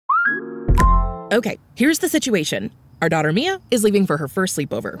Okay, here's the situation. Our daughter Mia is leaving for her first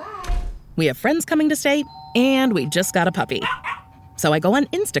sleepover. We have friends coming to stay, and we just got a puppy. So I go on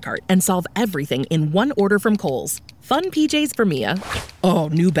Instacart and solve everything in one order from Kohl's. Fun PJs for Mia,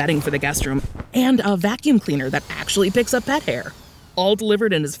 new bedding for the guest room, and a vacuum cleaner that actually picks up pet hair. All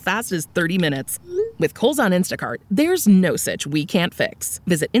delivered in as fast as 30 minutes. With Kohl's on Instacart, there's no such we can't fix.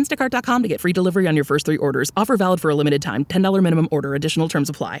 Visit instacart.com to get free delivery on your first 3 orders. Offer valid for a limited time. $10 minimum order. Additional terms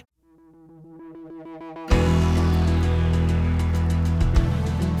apply.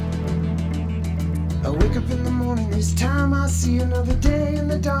 I wake up in the morning, this time I see another day, and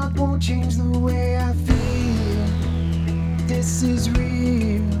the dark won't change the way I feel. This is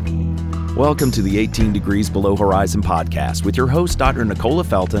real. Welcome to the 18 Degrees Below Horizon podcast with your host, Dr. Nicole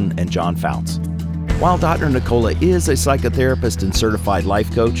Felton and John Foutz. While Dr. Nicole is a psychotherapist and certified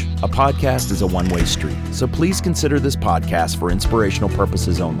life coach, a podcast is a one-way street, so please consider this podcast for inspirational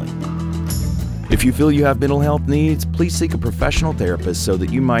purposes only. If you feel you have mental health needs, please seek a professional therapist so that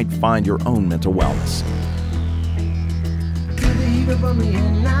you might find your own mental wellness. Feel the heat above me,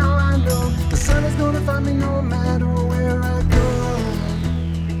 and now I know the sun is gonna find me no matter where I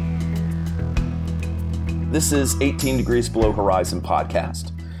go. This is 18 Degrees Below Horizon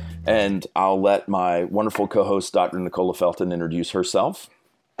podcast, and I'll let my wonderful co-host, Dr. Nicole Felton, introduce herself.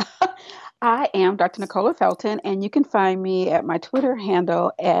 I am Dr. Nicole Felton, and you can find me at my Twitter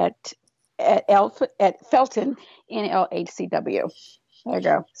handle at Felton, NLHCW. There you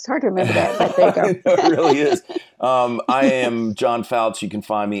go. It's hard to remember that, but there you go. It really is. I am John Foutz. You can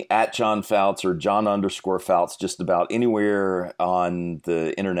find me at John Foutz or John_Foutz just about anywhere on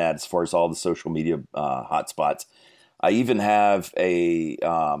the internet as far as all the social media hotspots. I even have a,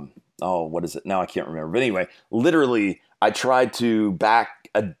 what is it? Now I can't remember. But anyway, literally, I tried to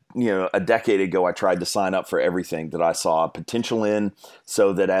a decade ago, I tried to sign up for everything that I saw potential in,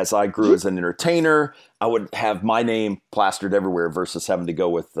 so that as I grew as an entertainer, I would have my name plastered everywhere versus having to go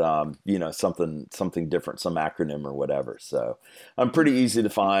with, something different, some acronym or whatever. So I'm pretty easy to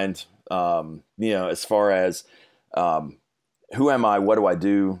find, as far as who am I, what do I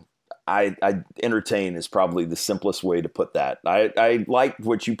do? I entertain is probably the simplest way to put that. I like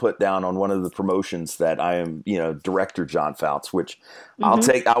what you put down on one of the promotions that I am, Director John Foutz, which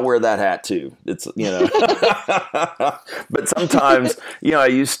I'll wear that hat too. It's, but sometimes, I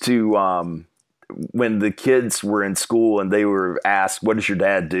used to, when the kids were in school and they were asked, what does your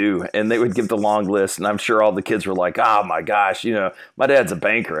dad do? And they would give the long list. And I'm sure all the kids were like, oh my gosh, my dad's a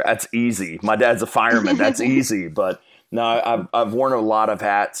banker. That's easy. My dad's a fireman. That's easy. But no, I've worn a lot of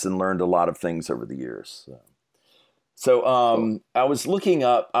hats and learned a lot of things over the years. So I was looking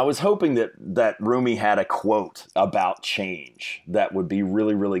up, I was hoping that Rumi had a quote about change that would be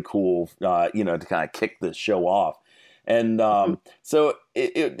really, really cool, to kind of kick this show off. And so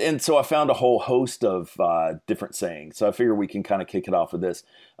I found a whole host of different sayings. So I figure we can kind of kick it off with this.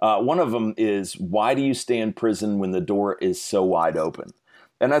 One of them is, why do you stay in prison when the door is so wide open?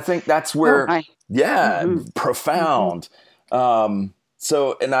 And I think that's where, profound. And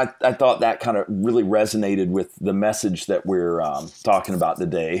I thought that kind of really resonated with the message that we're talking about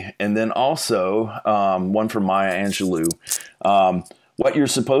today. And then also one from Maya Angelou, what you're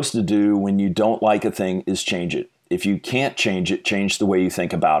supposed to do when you don't like a thing is change it. If you can't change it, change the way you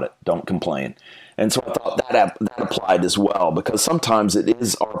think about it. Don't complain. And so I thought that applied as well, because sometimes it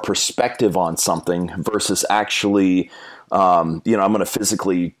is our perspective on something versus actually, I'm going to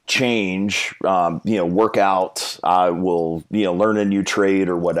physically change, work out, I will, learn a new trade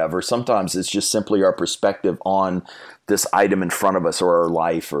or whatever. Sometimes it's just simply our perspective on this item in front of us or our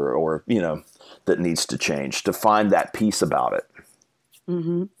life or that needs to change, to find that peace about it.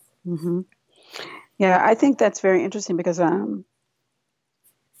 Mm-hmm. Mm-hmm. Yeah, I think that's very interesting because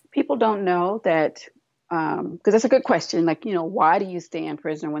people don't know that, because that's a good question. Like, why do you stay in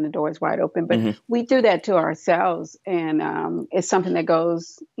prison when the door is wide open? But we do that to ourselves. And it's something that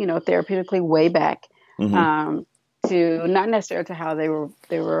goes, therapeutically way back to not necessarily to how they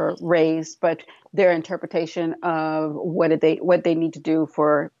were raised, but their interpretation of what they need to do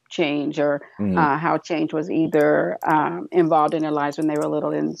for change, or how change was either involved in their lives when they were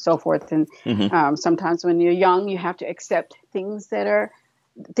little and so forth. And sometimes when you're young, you have to accept things that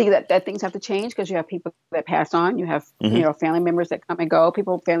things have to change, because you have people that pass on. You have family members that come and go.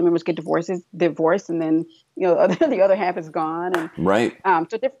 Family members get divorced, and then the other half is gone. And right.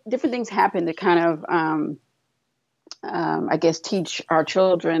 So different things happen to kind of I guess teach our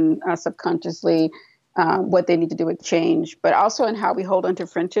children subconsciously what they need to do with change, but also in how we hold onto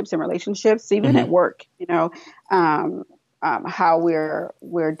friendships and relationships, even at work. how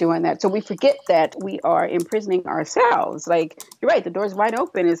we're doing that. So we forget that we are imprisoning ourselves. Like, you're right, the door's wide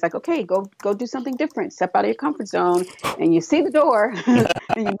open. It's like, okay, go do something different. Step out of your comfort zone, and you see the door, and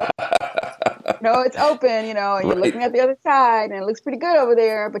you know it's open, and you're looking at the other side, and it looks pretty good over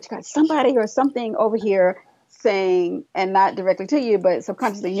there, but you got somebody or something over here saying, and not directly to you, but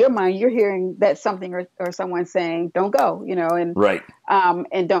subconsciously in your mind, you're hearing that something or someone saying, don't go, and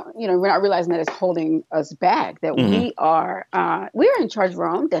and don't, we're not realizing that it's holding us back, that we are in charge of our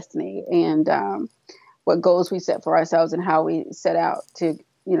own destiny, and what goals we set for ourselves and how we set out to,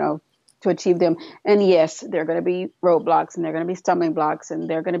 to achieve them. And yes, there are going to be roadblocks, and there are going to be stumbling blocks, and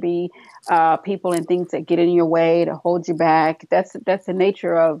there are going to be people and things that get in your way to hold you back. That's the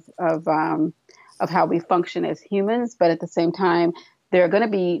nature of how we function as humans. But at the same time, there are going to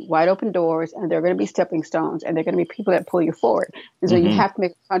be wide open doors, and there are going to be stepping stones, and there are going to be people that pull you forward. And so you have to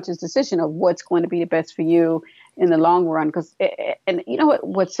make a conscious decision of what's going to be the best for you in the long run. Because, and you know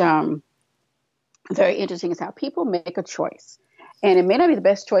what's very interesting is how people make a choice, and it may not be the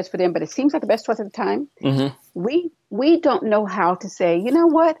best choice for them, but it seems like the best choice at the time. We don't know how to say, you know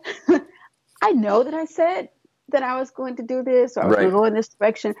what, I know that I said that I was going to do this, or I was going to go in this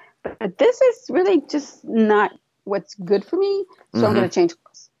direction, but this is really just not what's good for me, so I'm going to change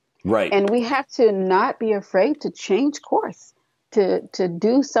course. Right. And we have to not be afraid to change course, to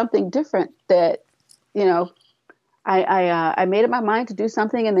do something different. That, I made up my mind to do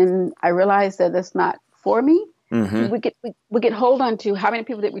something, and then I realized that that's not for me. We get hold on to how many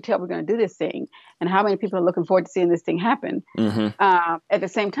people that we tell we're going to do this thing, and how many people are looking forward to seeing this thing happen. At the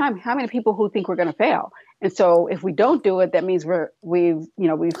same time, how many people who think we're going to fail. And so if we don't do it, that means we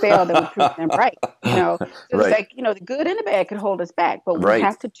failed, and we proved them right. It's like, the good and the bad could hold us back, but we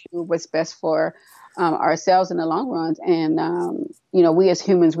have to do what's best for ourselves in the long run. And, we as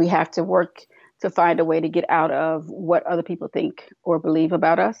humans, we have to work to find a way to get out of what other people think or believe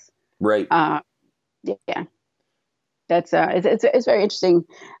about us. Right. Yeah. That's it's very interesting.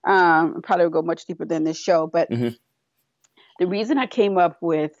 Probably will go much deeper than this show, but the reason I came up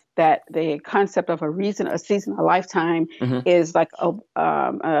with that, the concept of a season, a lifetime, is like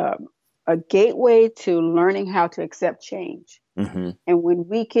a gateway to learning how to accept change. And when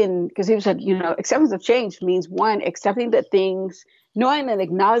we can, because he was like, acceptance of change means, one, accepting that things, knowing and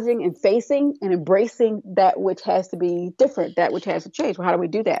acknowledging and facing and embracing that which has to be different, that which has to change. Well, how do we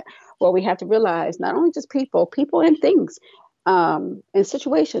do that? Well, we have to realize not only just people and things and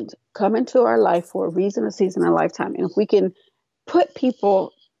situations come into our life for a reason, a season, a lifetime. And if we can put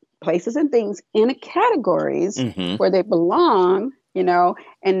people, places, and things in categories where they belong,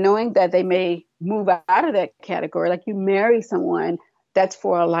 and knowing that they may move out of that category, like you marry someone, that's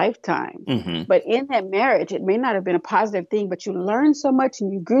for a lifetime. But in that marriage, it may not have been a positive thing, but you learned so much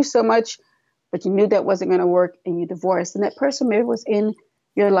and you grew so much, but you knew that wasn't going to work, and you divorced. And that person maybe was in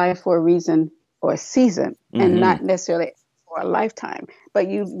your life for a reason or a season, and not necessarily for a lifetime. But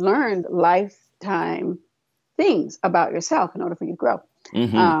you learned lifetime things about yourself in order for you to grow.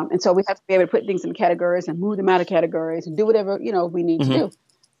 And so we have to be able to put things in categories and move them out of categories and do whatever, we need to do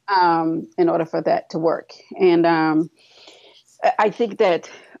in order for that to work. And I think that,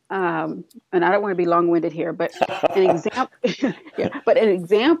 and I don't want to be long-winded here, but an example,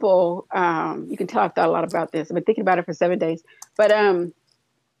 you can tell I've thought a lot about this. I've been thinking about it for 7 days, but an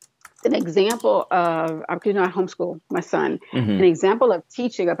example of, I homeschool my son, an example of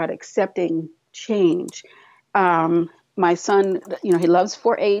teaching about accepting change. My son, he loves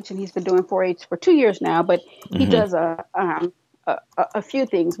 4-H, and he's been doing 4-H for 2 years now, but he does a few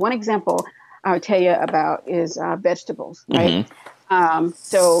things. One example I'll tell you about is vegetables, right?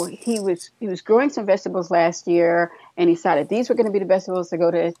 So he was growing some vegetables last year, and he decided these were going to be the vegetables to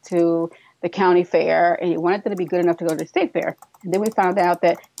go to the county fair, and he wanted them to be good enough to go to the state fair. And then we found out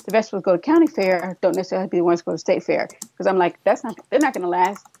that the vegetables go to county fair don't necessarily be the ones to go to state fair, because I'm like, they're not going to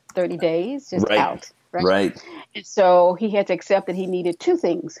last 30 days, just out. Right. And so he had to accept that he needed 2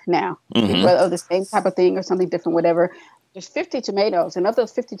 things now, whether the same type of thing or something different, whatever. There's 50 tomatoes, and of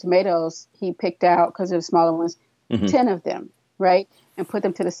those 50 tomatoes, he picked out, because they're the smaller ones, 10 of them, right, and put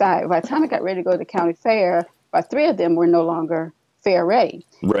them to the side. By the time I got ready to go to the county fair, about 3 of them were no longer fair ready.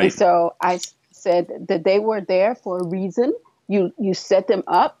 Right. And so I said that they were there for a reason. You set them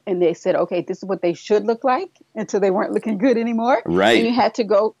up, and they said, okay, this is what they should look like, until they weren't looking good anymore. Right. And you had to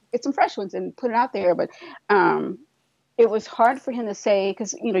go get some fresh ones and put it out there. But it was hard for him to say,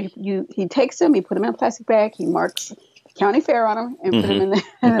 because he takes them, he put them in a plastic bag, he marks county fair on them, and put them in the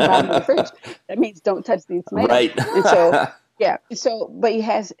bottom of the fridge. That means don't touch these tomatoes. Right. And so but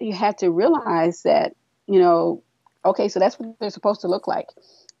you had to realize that, okay, so that's what they're supposed to look like.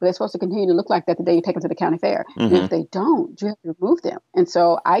 they're supposed to continue to look like that the day you take them to the county fair. And if they don't, you have to remove them. And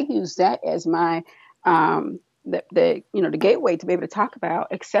so I use that as my the gateway to be able to talk about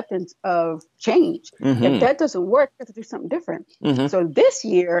acceptance of change. If that doesn't work, you have to do something different. So this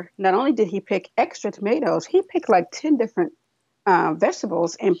year, not only did he pick extra tomatoes, he picked like 10 different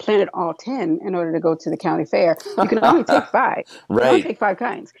vegetables and planted all 10 in order to go to the county fair. You can only take 5. You can only take 5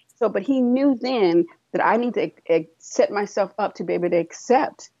 kinds. So, but he knew then that I need to set myself up to be able to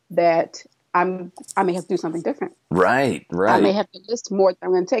accept that I may have to do something different. Right. I may have to list more than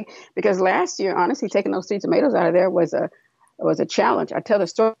I'm going to take, because last year, honestly, taking those 3 tomatoes out of there was a challenge. I tell the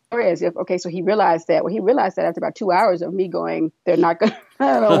story as if, okay, so he realized that. Well, he realized that after about 2 hours of me going, they're not going to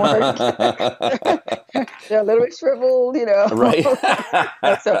work. They're a little bit shriveled, Right.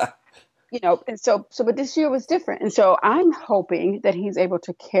 So, but this year was different. And so I'm hoping that he's able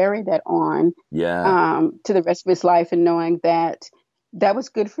to carry that on to the rest of his life, and knowing that was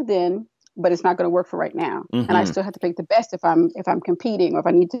good for then, but it's not going to work for right now. And I still have to pick the best if I'm competing, or if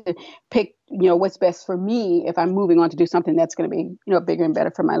I need to pick, what's best for me if I'm moving on to do something that's going to be, bigger and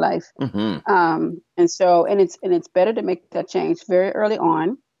better for my life. And it's better to make that change very early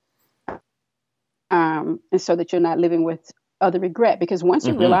on. And so that you're not living with other regret, because once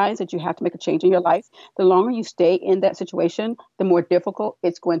you realize that you have to make a change in your life, the longer you stay in that situation, the more difficult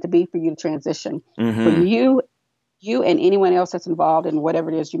it's going to be for you to transition from you and anyone else that's involved in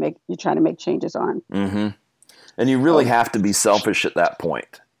whatever it is you're trying to make changes on. And you really have to be selfish at that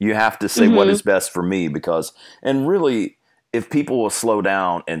point. You have to say what is best for me, and really, if people will slow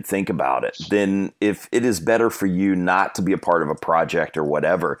down and think about it, then if it is better for you not to be a part of a project or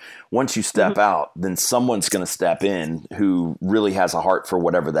whatever, once you step out, then someone's going to step in who really has a heart for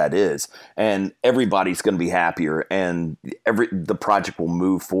whatever that is. And everybody's going to be happier, and the project will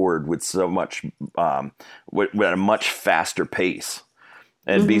move forward with so much, with a much faster pace.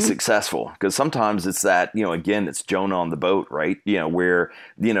 And be successful. Because sometimes it's that, again, it's Jonah on the boat, right? Where,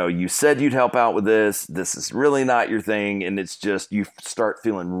 you said you'd help out with this is really not your thing. And it's just, you start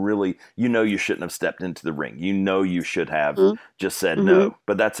feeling really, you shouldn't have stepped into the ring. You should have just said no.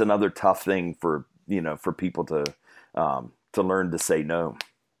 But that's another tough thing for people to learn to say no.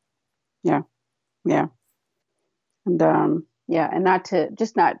 Yeah. Yeah. And, and not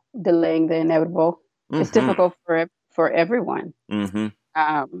delaying the inevitable. It's difficult for everyone.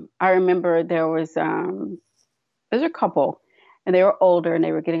 I remember there's a couple, and they were older, and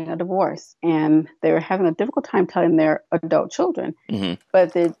they were getting a divorce, and they were having a difficult time telling their adult children.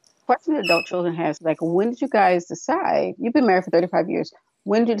 But the question the adult children has, like, when did you guys decide? You've been married for 35 years.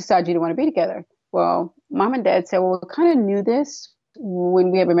 When did you decide you didn't want to be together? Well, mom and dad said, well, we kind of knew this when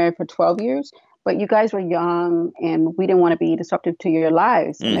we had been married for 12 years, but you guys were young, and we didn't want to be disruptive to your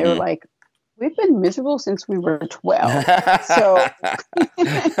lives. And they were like, we've been miserable since we were 12. So,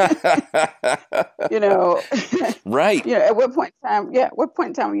 right. At what point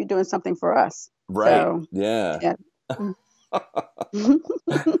in time were you doing something for us? Right. So, yeah. And,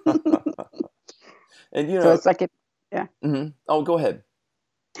 so it's like Oh, go ahead.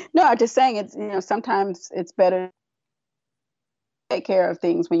 No, I'm just saying it's, sometimes it's better to take care of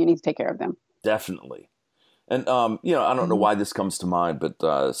things when you need to take care of them. Definitely. And, I don't know why this comes to mind, but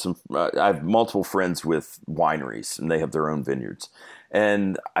I have multiple friends with wineries, and they have their own vineyards.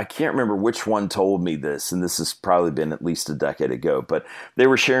 And I can't remember which one told me this, and this has probably been at least a decade ago, but they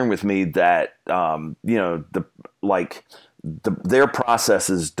were sharing with me that, their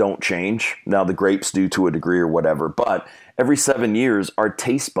processes don't change. Now, the grapes do to a degree or whatever, but every 7 years, our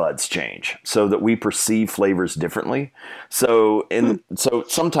taste buds change so that we perceive flavors differently. So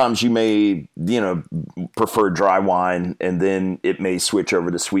sometimes you may, prefer dry wine, and then it may switch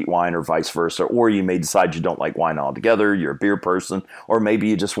over to sweet wine, or vice versa. Or you may decide you don't like wine altogether. You're a beer person, or maybe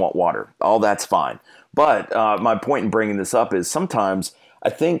you just want water. All that's fine. But my point in bringing this up is sometimes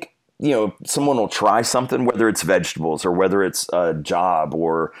I think, someone will try something, whether it's vegetables or whether it's a job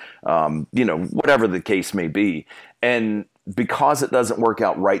or, whatever the case may be. And because it doesn't work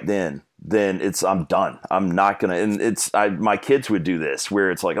out right then I'm done. I'm not going to, and my kids would do this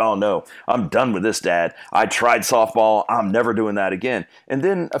where it's like, oh no, I'm done with this, Dad. I tried softball. I'm never doing that again. And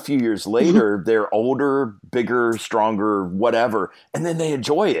then a few years later, they're older, bigger, stronger, whatever. And then they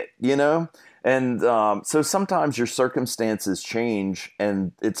enjoy it, And so sometimes your circumstances change,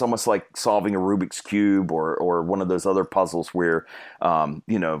 and it's almost like solving a Rubik's Cube or one of those other puzzles where,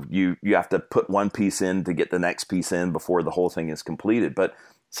 you have to put one piece in to get the next piece in before the whole thing is completed. But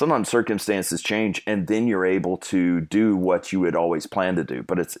sometimes circumstances change, and then you're able to do what you had always planned to do.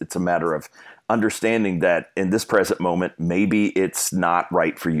 But it's a matter of understanding that in this present moment, maybe it's not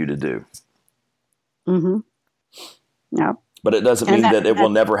right for you to do. Yeah. But it doesn't mean that it will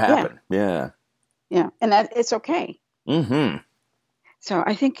never happen. Yeah. Yeah. And that it's okay. Mm-hmm. So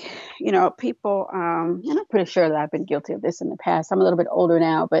I think, people, and I'm pretty sure that I've been guilty of this in the past. I'm a little bit older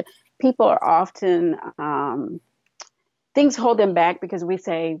now, but people are often, things hold them back because we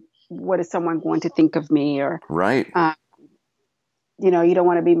say, what is someone going to think of me? Or, right. You don't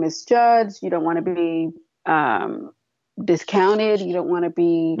want to be misjudged. You don't want to be discounted. You don't want to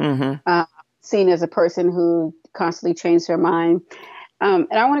be seen as a person who constantly changes their mind. And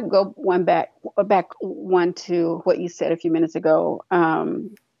I want to go back one to what you said a few minutes ago.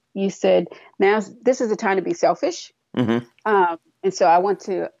 You said, now this is the time to be selfish. Mm-hmm. And so I want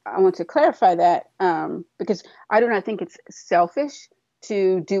to clarify that because I do not think it's selfish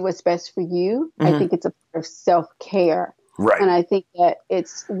to do what's best for you. I think it's a part of self-care. Right. And I think that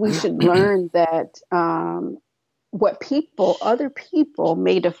we should learn that what other people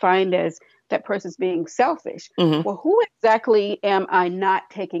may define as that person's being selfish. Mm-hmm. Well, who exactly am I not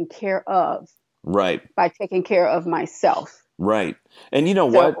taking care of? Right. By taking care of myself. Right. And you know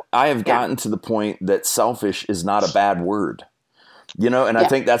what? I have gotten to the point that selfish is not a bad word. And I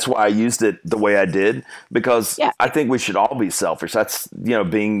think that's why I used it the way I did, because I think we should all be selfish. That's,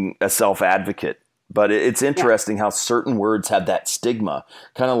 being a self-advocate. But it's interesting how certain words have that stigma,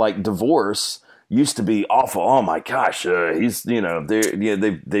 kind of like divorce used to be awful. Oh my gosh, he's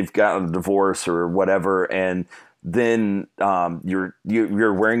they've gotten a divorce or whatever, and then you're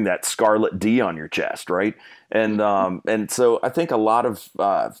wearing that scarlet D on your chest, right? And so I think a lot of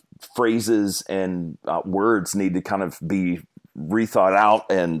phrases and words need to kind of be rethought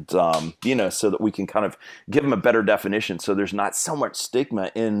out, and so that we can kind of give them a better definition, so there's not so much stigma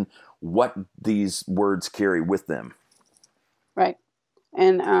in what these words carry with them. Right.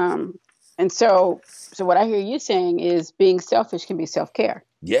 And so what I hear you saying is being selfish can be self-care.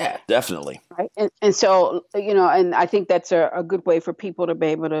 Yeah, definitely. Right. And so, and I think that's a good way for people to be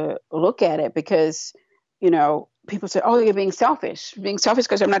able to look at it, because, people say, oh, you're being selfish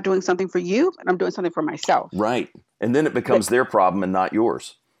because I'm not doing something for you, and I'm doing something for myself. Right. And then it becomes their problem and not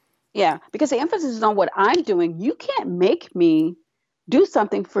yours. Yeah. Because the emphasis is on what I'm doing. You can't make me do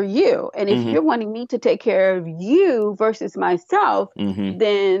something for you. And if you're wanting me to take care of you versus myself,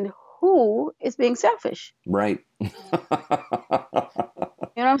 then who is being selfish? Right. You know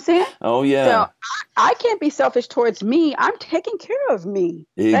what I'm saying? Oh, yeah. So I can't be selfish towards me. I'm taking care of me.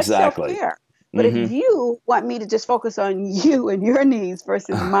 Exactly. That's self-care. But if you want me to just focus on you and your needs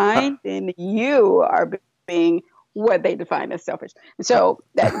versus mine, then you are being what they define as selfish. And so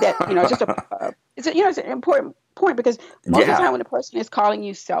that it's an important point, because most of the time when a person is calling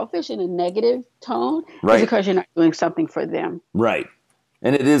you selfish in a negative tone, it's because you're not doing something for them. Right.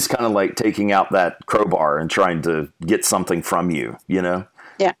 And it is kind of like taking out that crowbar and trying to get something from you, Yeah.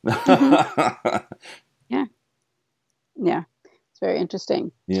 Yeah. Yeah. It's very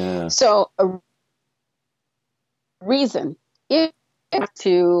interesting. Yeah. So a reason is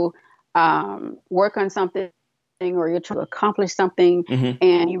to work on something, or you're trying to accomplish something,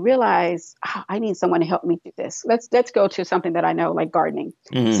 and you realize, I need someone to help me do this. Let's go to something that I know, like gardening.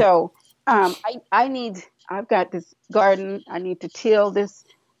 So I've got this garden. I need to till this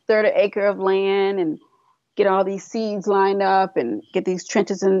 30 acre of land and get all these seeds lined up and get these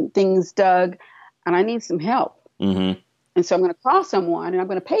trenches and things dug. And I need some help. And so I'm going to call someone, and I'm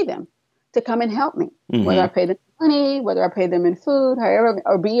going to pay them to come and help me. Whether I pay them money, whether I pay them in food, however,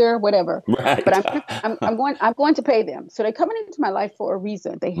 or beer, whatever. Right. But I'm going to pay them. So they're coming into my life for a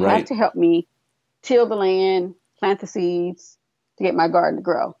reason. They have to help me till the land, plant the seeds to get my garden to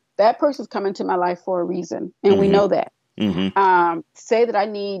grow. That person's coming to my life for a reason, and we know that. Say that I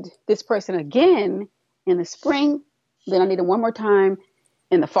need this person again in the spring, then I need them one more time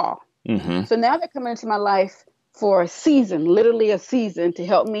in the fall. So now they're coming into my life for a season, literally a season, to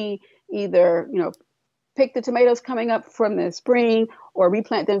help me either, pick the tomatoes coming up from the spring or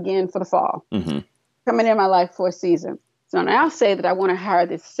replant them again for the fall. Coming in my life for a season. So now I'll say that I want to hire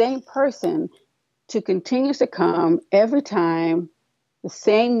this same person to continue to come every time, the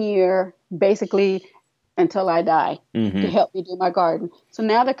same year, basically until I die, to help me do my garden. So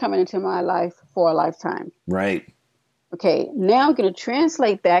now they're coming into my life for a lifetime. Right. Okay, now I'm going to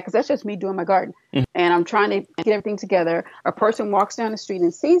translate that, because that's just me doing my garden. And I'm trying to get everything together. A person walks down the street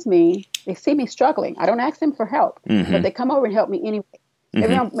and sees me. They see me struggling. I don't ask them for help, but they come over and help me anyway.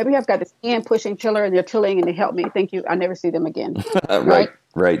 Maybe I've got this hand pushing tiller, and they're tilling and they help me. Thank you. I never see them again.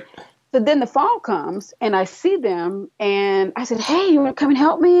 Right. So then the fall comes and I see them and I said, hey, you want to come and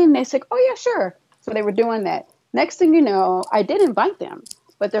help me? And they said, oh yeah, sure. So they were doing that. Next thing you know, I did invite them,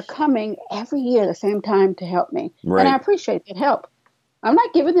 but they're coming every year at the same time to help me. And I appreciate that help. I'm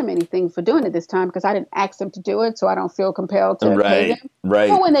not giving them anything for doing it this time because I didn't ask them to do it, so I don't feel compelled to pay them. Right.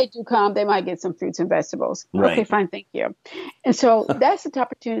 But when they do come, they might get some fruits and vegetables. Right. Okay, fine, thank you. And so that's the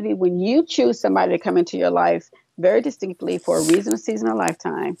opportunity when you choose somebody to come into your life very distinctly for a reason, a season, a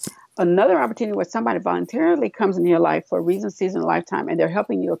lifetime. Another opportunity where somebody voluntarily comes into your life for a reason, season, a lifetime, and they're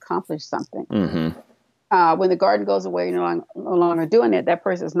helping you accomplish something. Mm-hmm. When the garden goes away, you're no longer doing it. That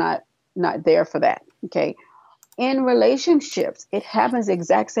person's not there for that. Okay. In relationships, it happens the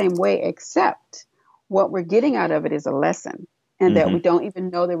exact same way, except what we're getting out of it is a lesson, and that we don't even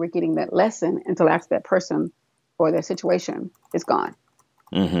know that we're getting that lesson until after that person or their situation is gone.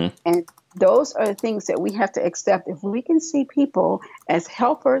 Mm-hmm. And those are the things that we have to accept. If we can see people as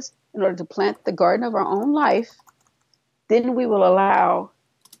helpers in order to plant the garden of our own life, then we will allow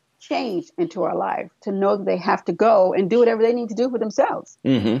change into our life to know that they have to go and do whatever they need to do for themselves.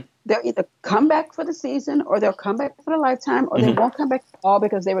 Mm-hmm. They'll either come back for the season, or they'll come back for the lifetime, or they won't come back at all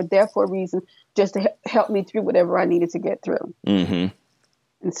because they were there for a reason, just to help me through whatever I needed to get through. Mm-hmm.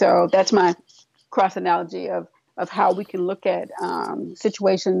 And so that's my cross analogy of how we can look at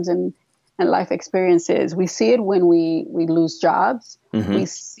situations and life experiences. We see it when we lose jobs. Mm-hmm. We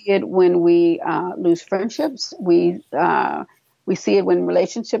see it when we lose friendships. We see it when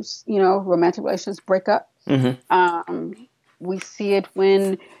relationships, romantic relationships break up. Mm-hmm. We see it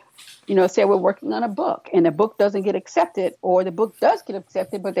when, say we're working on a book and the book doesn't get accepted, or the book does get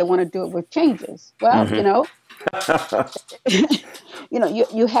accepted, but they want to do it with changes. Well,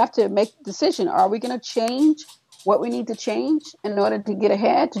 you have to make the decision. Are we going to change what we need to change in order to get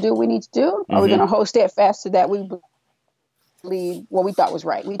ahead, to do what we need to do? Are we going to hold steadfast to that we believe what we thought was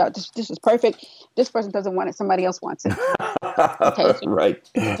right? We thought this is perfect. This person doesn't want it. Somebody else wants it. Okay, so, right.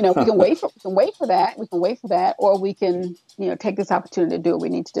 we can wait for that. We can wait for that, or we can, take this opportunity to do what we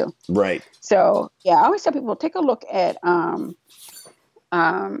need to do. Right. So yeah, I always tell people, take a look at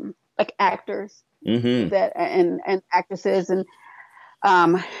like actors that and actresses and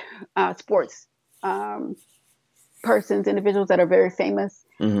sports persons, individuals that are very famous.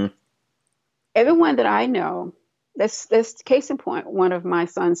 Mm-hmm. Everyone that I know, that's case in point. One of my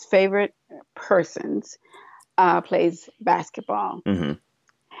son's favorite persons plays basketball. Mm-hmm.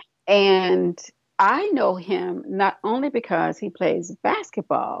 And I know him not only because he plays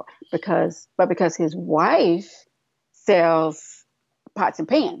basketball, but because his wife sells pots and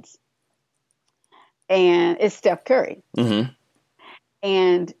pans. And it's Steph Curry. Mm-hmm.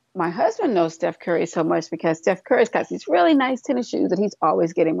 And my husband knows Steph Curry so much because Steph Curry's got these really nice tennis shoes that he's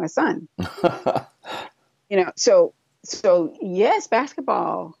always getting my son. So yes,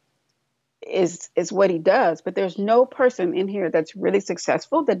 basketball is what he does, but there's no person in here that's really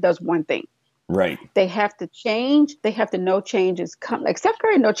successful that does one thing. Right. They have to change. They have to know change is coming. Like Steph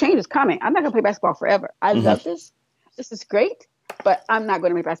Curry, no change is coming. I'm not going to play basketball forever. I love this. This is great, but I'm not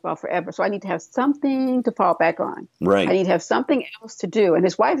going to play basketball forever. So I need to have something to fall back on. Right. I need to have something else to do. And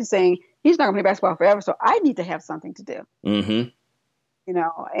his wife is saying he's not going to play basketball forever. So I need to have something to do. Mm-hmm.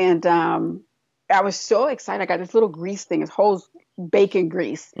 And I was so excited. I got this little grease thing. It holds bacon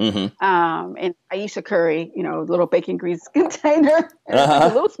grease. Mm-hmm. And Aisha Curry, little bacon grease container. A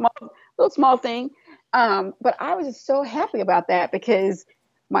little small thing. But I was just so happy about that because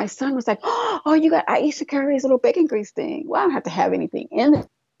my son was like, oh, you got Aisha Curry's little bacon grease thing. Well, I don't have to have anything in it.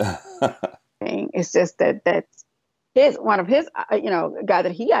 It's just that's one of his, guy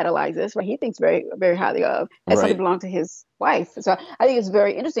that he idolizes, right? He thinks very, very highly of. That's something belong to his wife. So I think it's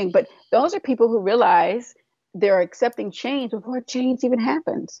very interesting. But those are people who realize they're accepting change before change even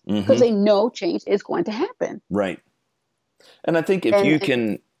happens because they know change is going to happen. Right. And I think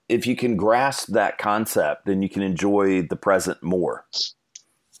if you can grasp that concept, then you can enjoy the present more.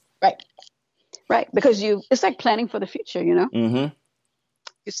 Right. Because it's like planning for the future, Mm-hmm.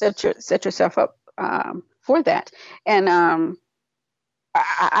 You set yourself up for that. And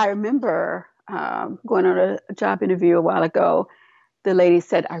I remember going on a job interview a while ago. The lady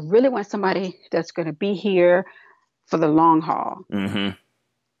said, I really want somebody that's going to be here for the long haul. Mm-hmm.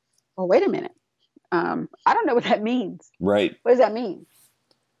 Well, wait a minute. I don't know what that means. Right. What does that mean?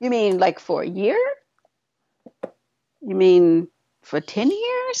 You mean like for a year? You mean for 10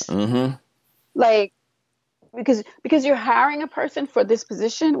 years? Mm-hmm. Like, because you're hiring a person for this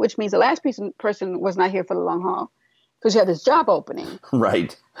position, which means the last person was not here for the long haul because you have this job opening.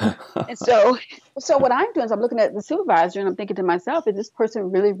 Right. And so what I'm doing is I'm looking at the supervisor and I'm thinking to myself, is this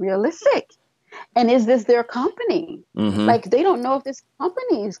person really realistic? And is this their company? Mm-hmm. Like, they don't know if this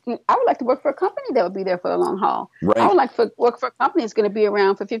company is, I would like to work for a company that would be there for the long haul. Right. I would like to work for a company that's going to be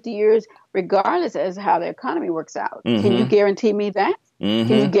around for 50 years, regardless as how the economy works out. Mm-hmm. Can you guarantee me that? Mm-hmm.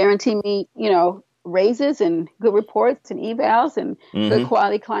 Can you guarantee me, raises and good reports and evals and good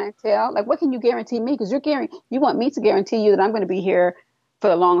quality clientele. Like, what can you guarantee me? Because you want me to guarantee you that I'm going to be here for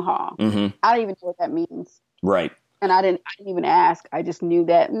the long haul. I don't even know what that means. Right. And I didn't even ask. I just knew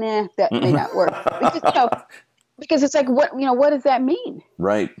that, that may not work. Because it's like, what does that mean?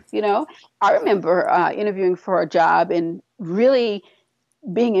 Right. I remember interviewing for a job and really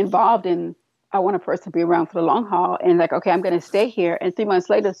being involved in, I want a person to be around for the long haul, and like, okay, I'm going to stay here. And 3 months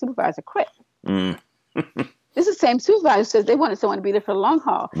later, the supervisor quit. This is the same supervisor says they wanted someone to be there for the long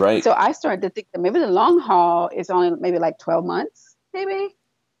haul. Right. So I started to think that maybe the long haul is only maybe like 12 months, maybe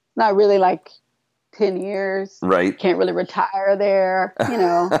not really like 10 years. Right. Can't really retire there.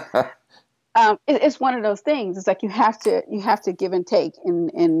 It's one of those things. It's like you have to give and take.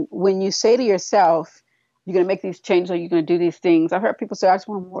 And when you say to yourself, you're going to make these changes or you're going to do these things. I've heard people say, I just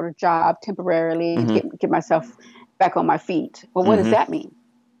want to work a job temporarily, get myself back on my feet. Well, what does that mean?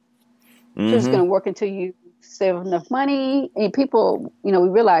 You're just going to work until you save enough money. And people, we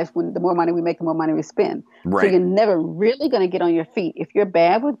realize the more money we make, the more money we spend. Right. So you're never really going to get on your feet. If you're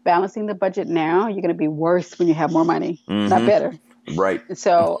bad with balancing the budget now, you're going to be worse when you have more money, not better. Right.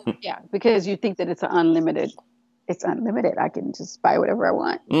 So, because you think that it's unlimited. I can just buy whatever I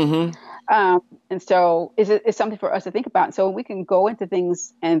want. And so it's something for us to think about. So we can go into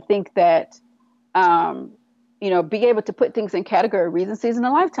things and think that, be able to put things in category, reason, season,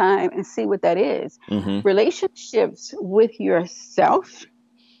 and lifetime, and see what that is. Relationships with yourself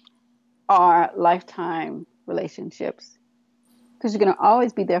are lifetime relationships, because you're going to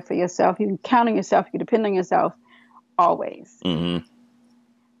always be there for yourself. You can count on yourself. You can depend on yourself always.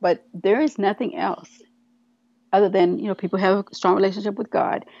 But there is nothing else. Other than, people have a strong relationship with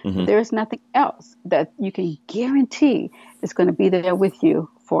God. There is nothing else that you can guarantee is going to be there with you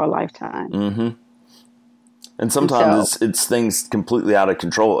for a lifetime. And sometimes it's things completely out of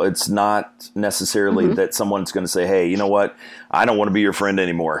control. It's not necessarily that someone's going to say, hey, you know what? I don't want to be your friend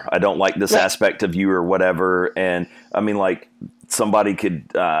anymore. I don't like this aspect of you or whatever. And I mean, like, somebody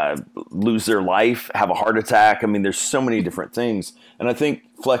could lose their life, have a heart attack. I mean, there's so many different things. And I think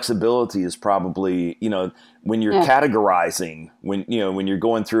flexibility is probably, when you're categorizing, when you're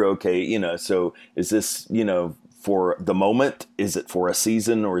going through, okay, so is this, for the moment? Is it for a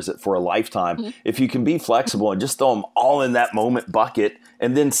season, or is it for a lifetime? If you can be flexible and just throw them all in that moment bucket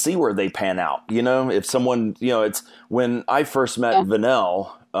and then see where they pan out, if someone, it's when I first met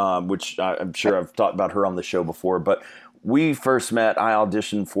Vanelle, which I'm sure I've talked about her on the show before, but we first met, I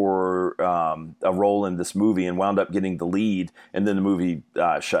auditioned for a role in this movie and wound up getting the lead, and then the movie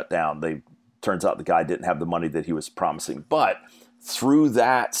shut down. Turns out the guy didn't have the money that he was promising. But through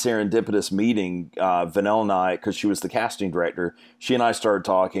that serendipitous meeting, Vanelle and I, because she was the casting director, she and I started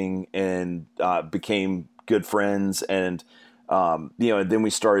talking and became good friends. And and then we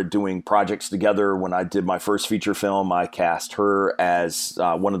started doing projects together. When I did my first feature film, I cast her as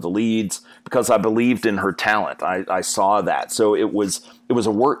one of the leads because I believed in her talent. I saw that. So it was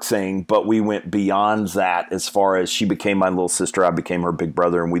a work thing, but we went beyond that as far as she became my little sister, I became her big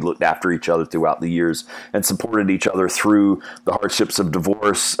brother, and we looked after each other throughout the years and supported each other through the hardships of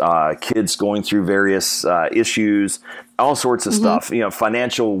divorce, kids going through various issues, all sorts of stuff,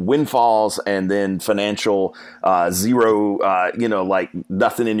 financial windfalls, and then financial zero, like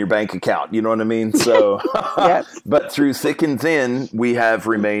nothing in your bank account. You know what I mean? So, but through thick and thin, we have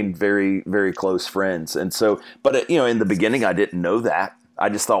remained very, very close friends. And so, but in the beginning, I didn't know that. I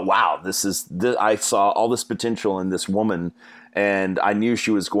just thought, wow, I saw all this potential in this woman, and I knew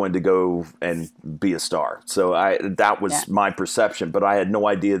she was going to go and be a star. So that was my perception, but I had no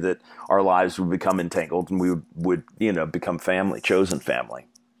idea that our lives would become entangled and we would become family, chosen family.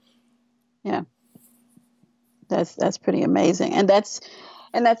 Yeah. That's pretty amazing. And that's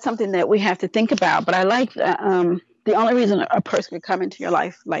something that we have to think about. But I like the only reason a person could come into your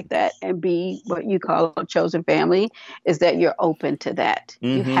life like that and be what you call a chosen family is that you're open to that.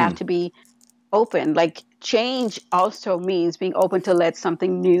 You have to be open. Like, change also means being open to let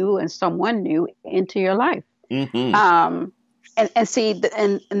something new and someone new into your life. And see,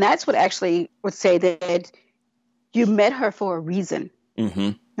 and that's what actually would say that you met her for a reason,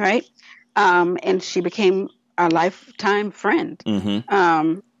 right? And she became a lifetime friend.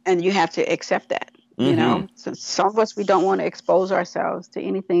 And you have to accept that. So some of us, we don't want to expose ourselves to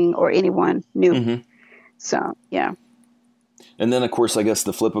anything or anyone new. So, yeah. And then, of course, I guess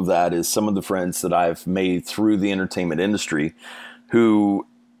the flip of that is some of the friends that I've made through the entertainment industry who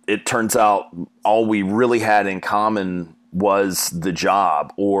it turns out all we really had in common was the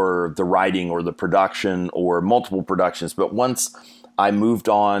job or the writing or the production or multiple productions. But once I moved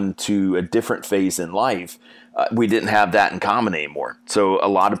on to a different phase in life, we didn't have that in common anymore. So a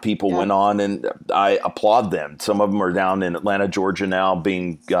lot of people went on, and I applaud them. Some of them are down in Atlanta, Georgia now,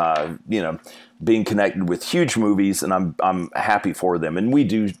 being connected with huge movies, and I'm happy for them. And we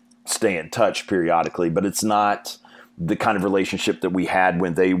do stay in touch periodically, but it's not the kind of relationship that we had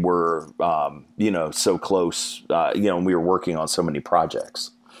when they were, so close, and we were working on so many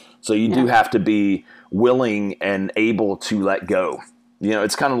projects. So you do have to be willing and able to let go.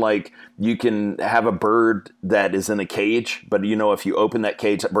 It's kind of like you can have a bird that is in a cage, but if you open that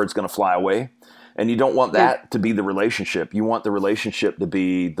cage, that bird's going to fly away. And you don't want that to be the relationship. You want the relationship to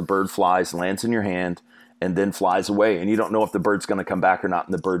be the bird flies, lands in your hand, and then flies away. And you don't know if the bird's going to come back or not,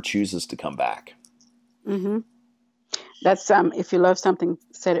 and the bird chooses to come back. Mm-hmm. That's if you love something,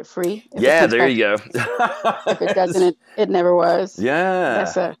 set it free. There you go. If it doesn't, it never was.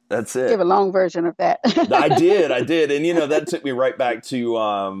 Yeah, that's it. Give a long version of that. I did, and that took me right back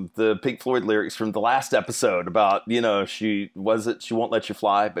to the Pink Floyd lyrics from the last episode about she won't let you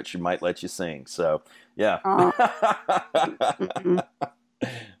fly, but she might let you sing. So yeah.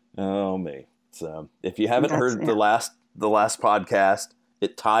 Oh me. So if you haven't heard the last podcast,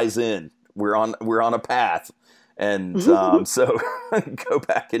 it ties in. We're on a path. And so go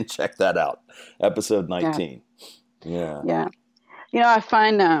back and check that out. Episode 19. Yeah. I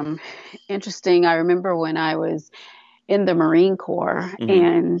find interesting. I remember when I was in the Marine Corps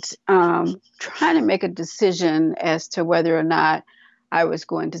and trying to make a decision as to whether or not I was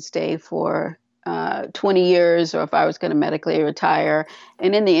going to stay for 20 years or if I was going to medically retire.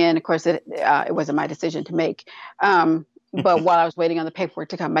 And in the end, of course, it wasn't my decision to make. But while I was waiting on the paperwork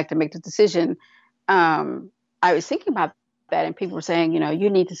to come back to make the decision, I was thinking about that, and people were saying, you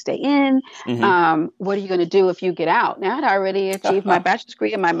need to stay in. What are you going to do if you get out? Now, I'd already achieved my bachelor's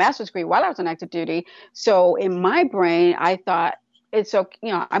degree and my master's degree while I was on active duty. So in my brain, I thought, it's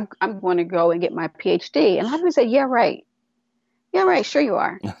okay, I'm going to go and get my PhD. And a lot of people said, yeah, right. Yeah, right. Sure you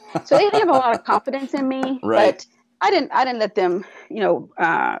are. So they didn't have a lot of confidence in me, but I didn't let them,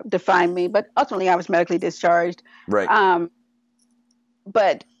 define me. But ultimately, I was medically discharged. Right.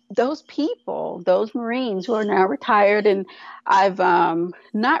 But those people, those Marines who are now retired, and I've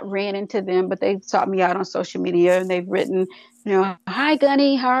not ran into them, but they've sought me out on social media, and they've written, hi,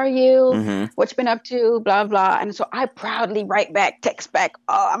 Gunny, how are you? What you been up to? Blah, blah. And so I proudly text back,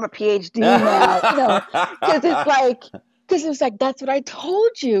 oh, I'm a PhD now, because it was like, that's what I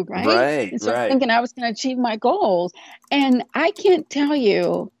told you, right? Right, and so I'm thinking I was going to achieve my goals. And I can't tell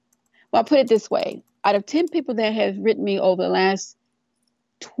you, well, I'll put it this way. Out of 10 people that have written me over the last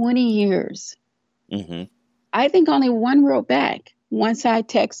 20 years, I think only one wrote back. Once I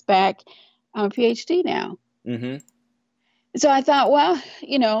text back, I'm a PhD now. So I thought, well,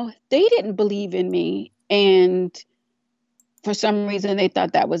 they didn't believe in me. And for some reason, they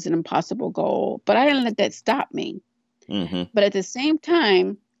thought that was an impossible goal. But I didn't let that stop me. But at the same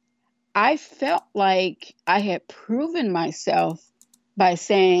time, I felt like I had proven myself by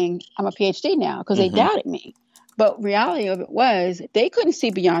saying I'm a PhD now because they doubted me. But reality of it was they couldn't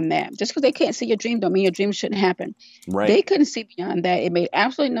see beyond that. Just because they can't see your dream don't mean your dream shouldn't happen. Right. They couldn't see beyond that. It made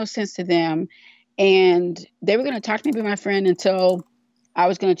absolutely no sense to them. And they were going to talk to me, be my friend, until I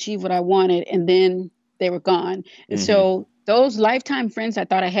was going to achieve what I wanted. And then they were gone. And so those lifetime friends I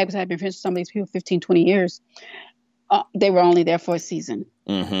thought I had, because I've been friends with some of these people 15, 20 years, they were only there for a season.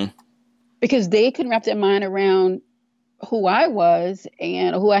 Because they couldn't wrap their mind around who I was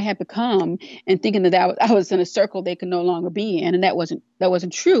and who I had become, and thinking that I was in a circle they could no longer be in. And that wasn't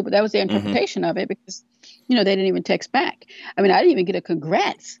true, but that was their interpretation of it, because, they didn't even text back. I mean, I didn't even get a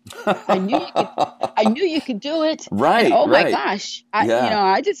congrats. I knew you could do it. Right. And, my gosh.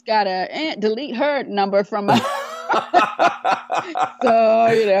 I just got to delete her number from my,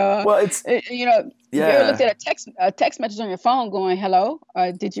 so, well, it's, you ever looked at a text message on your phone going, hello,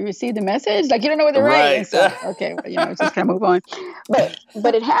 did you receive the message? Like, you don't know what they're writing. So, okay, well, just kind of move on.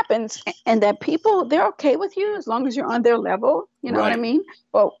 But it happens, and that people, they're okay with you as long as you're on their level. You know what I mean?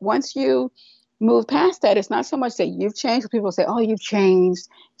 But once you move past that, it's not so much that you've changed. People say, oh, you've changed.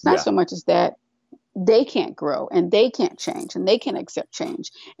 It's not so much as that they can't grow and they can't change and they can't accept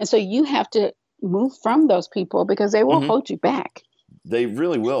change. And so you have to move from those people because they will hold you back. They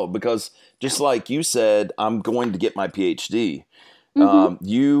really will, because just like you said, I'm going to get my PhD.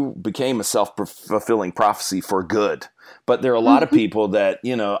 You became a self-fulfilling prophecy for good. But there are a lot of people that,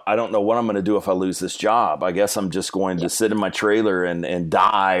 I don't know what I'm going to do if I lose this job. I guess I'm just going to sit in my trailer and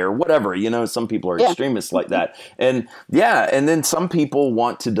die or whatever. Some people are extremists like that. And and then some people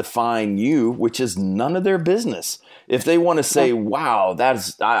want to define you, which is none of their business. If they want to say, wow,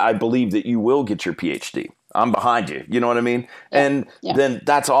 I believe that you will get your PhD. I'm behind you. You know what I mean? Yeah. And Yeah. then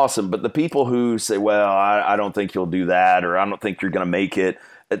that's awesome. But the people who say, well, I don't think you'll do that, or I don't think you're going to make it.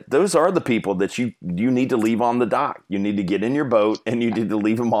 Those are the people that you need to leave on the dock. You need to get in your boat and you need to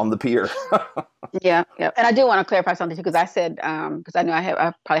leave them on the pier. Yeah. Yeah. And I do want to clarify something too, because I said, because I know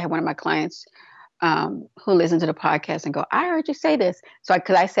I probably have one of my clients who listen to the podcast and go, I heard you say this. So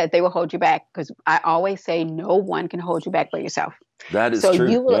because I said they will hold you back, because I always say no one can hold you back but yourself. That is so true.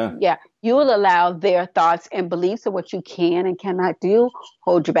 You will, you will allow their thoughts and beliefs of what you can and cannot do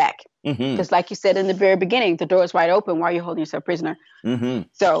hold you back. Because like you said in the very beginning, the door is wide open. Why are you holding yourself prisoner?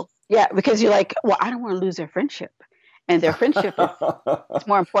 So because you're like, well, I don't want to lose their friendship, and their friendship is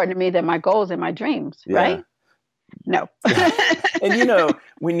more important to me than my goals and my dreams, right? No. And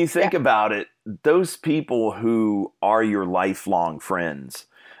when you think about it, those people who are your lifelong friends,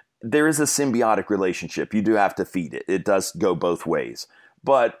 there is a symbiotic relationship. You do have to feed it. It does go both ways.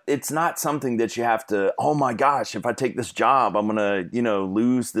 But it's not something that you have to, oh my gosh, if I take this job, I'm going to,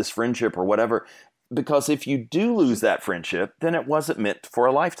 lose this friendship or whatever. Because if you do lose that friendship, then it wasn't meant for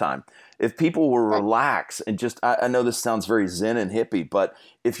a lifetime. If people will relax and just, I know this sounds very zen and hippie, but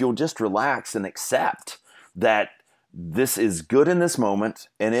if you'll just relax and accept that this is good in this moment,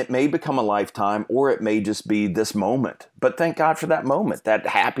 and it may become a lifetime, or it may just be this moment. But thank God for that moment, that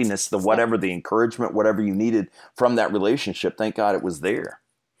happiness, the whatever, the encouragement, whatever you needed from that relationship. Thank God it was there.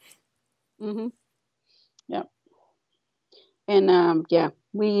 Yeah. And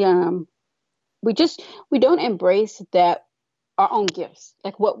we don't embrace that our own gifts,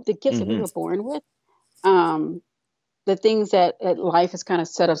 like what the gifts that we were born with. The things that life has kind of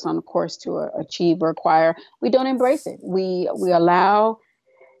set us on a course to achieve or acquire, we don't embrace it. We allow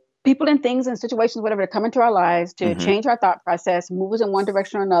people and things and situations, whatever, to come into our lives to change our thought process, move us in one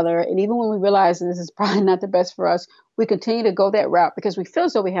direction or another. And even when we realize that this is probably not the best for us, we continue to go that route because we feel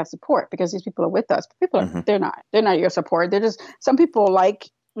as though we have support because these people are with us. But people are, they're not your support. They're just, some people like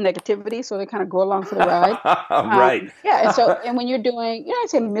negativity, so they kind of go along for the ride. Right. And when you're doing, I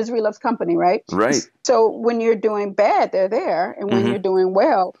say misery loves company, right? Right. So when you're doing bad, they're there, and when you're doing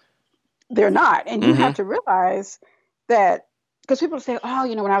well, they're not. And you have to realize that, because people say,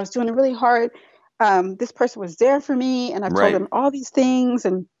 oh, when I was doing it really hard, this person was there for me, and I told them all these things,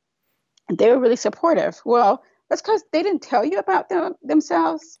 and they were really supportive. Well, that's because they didn't tell you about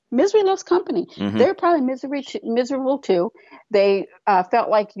themselves. Misery loves company. They're probably miserable too. They felt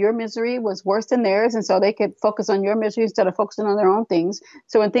like your misery was worse than theirs, and so they could focus on your misery instead of focusing on their own things.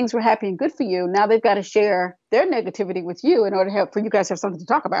 So when things were happy and good for you, now they've got to share their negativity with you in order for you guys to have something to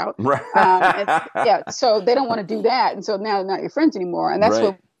talk about. Right. So they don't want to do that, and so now they're not your friends anymore. And that's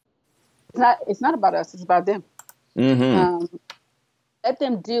what it's not about us; it's about them. Let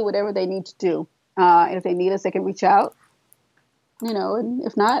them do whatever they need to do. And if they need us, they can reach out, and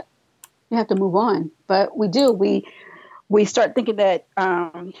if not, you have to move on. But we start thinking that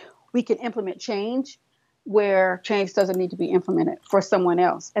we can implement change where change doesn't need to be implemented for someone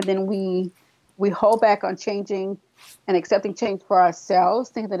else. And then we hold back on changing and accepting change for ourselves,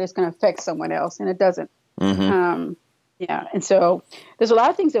 thinking that it's going to affect someone else, and it doesn't. And so there's a lot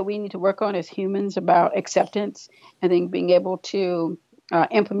of things that we need to work on as humans about acceptance, and then being able to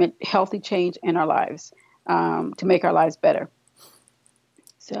implement healthy change in our lives to make our lives better.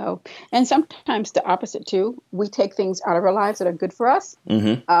 So, and sometimes the opposite too. We take things out of our lives that are good for us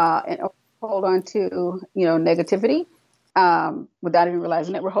and hold on to, negativity without even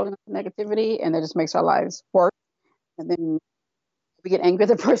realizing that we're holding on to negativity, and that just makes our lives worse. And then we get angry at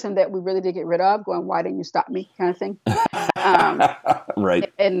the person that we really did get rid of, going, "Why didn't you stop me?" kind of thing.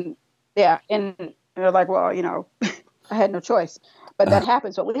 Right. And they're like, "Well, I had no choice." But that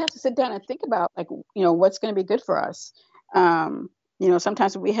happens. But we have to sit down and think about, what's going to be good for us.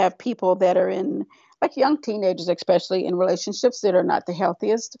 Sometimes we have people that are in, like young teenagers, especially in relationships that are not the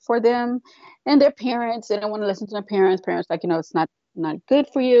healthiest for them, and their parents, they don't want to listen to their parents. Parents it's not good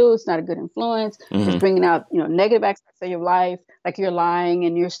for you. It's not a good influence. It's bringing out, negative aspects of your life, like you're lying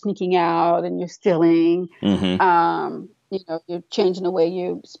and you're sneaking out and you're stealing. You're changing the way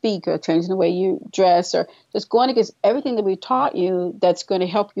you speak or changing the way you dress, or just going against everything that we taught you that's going to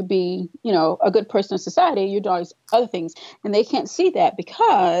help you be, a good person in society. You're doing all these other things, and they can't see that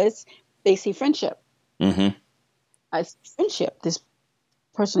because they see friendship. I see friendship. This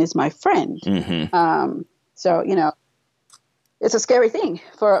person is my friend. So, it's a scary thing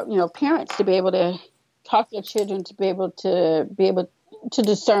for, parents to be able to talk to their children, to be able to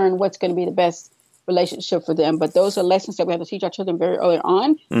discern what's going to be the best relationship for them. But those are lessons that we have to teach our children very early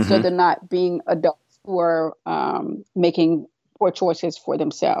on, so they're not being adults who are making poor choices for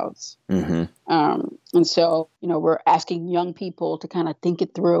themselves. And so, we're asking young people to kind of think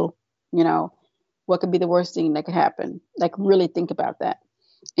it through, what could be the worst thing that could happen? Like, really think about that.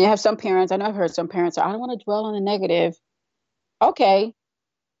 And you have some parents, I know I've heard some parents say, I don't want to dwell on the negative. Okay.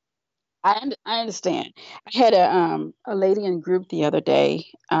 I understand. I had a lady in group the other day,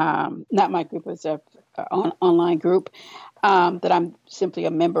 not my group, it was a online group that I'm simply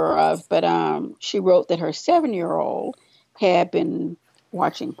a member of, but she wrote that her 7-year-old had been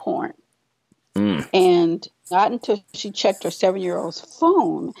watching porn. And not until she checked her 7-year-old's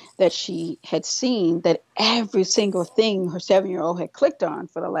phone that she had seen that every single thing her 7-year-old had clicked on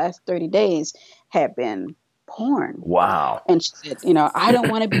for the last 30 days had been porn. Wow. And she said, I don't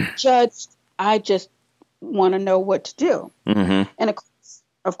want to be judged. I just want to know what to do. Mm-hmm. And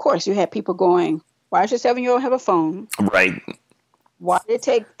of course, you had people going, why does your 7-year-old have a phone? Right. Why did it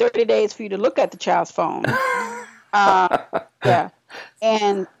take 30 days for you to look at the child's phone? Yeah.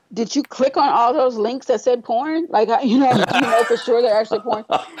 And did you click on all those links that said porn? Like, do you know for sure they're actually porn?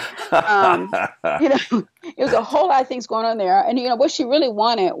 It was a whole lot of things going on there. And, what she really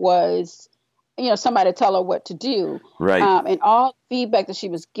wanted was, somebody to tell her what to do. Right. And all feedback that she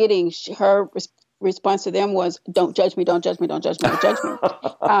was getting, her response to them was, don't judge me, don't judge me, don't judge me, don't judge me.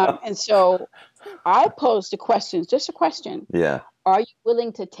 And so I posed just a question. Yeah. Are you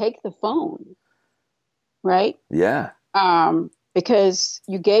willing to take the phone? Right? Yeah. Because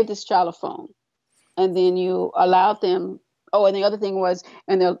you gave this child a phone and then you allowed them. Oh, and the other thing was,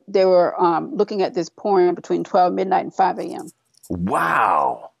 and they were looking at this porn between 12 midnight and 5 a.m.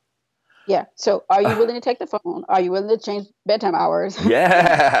 Wow. Yeah. So are you willing to take the phone? Are you willing to change bedtime hours?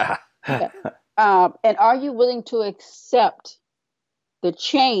 Yeah. Yeah. And are you willing to accept the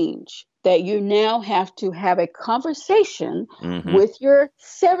change that you now have to have a conversation with your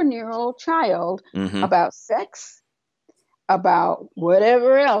 7-year-old child about sex? About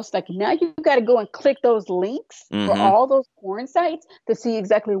whatever else. Like, now you've got to go and click those links for all those porn sites to see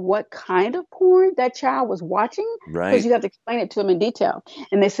exactly what kind of porn that child was watching. Right. Because you have to explain it to them in detail.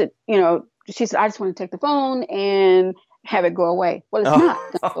 And they said, she said, I just want to take the phone and have it go away. Well, it's not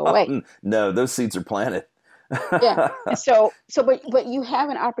going to go away. No, those seeds are planted. Yeah. And but you have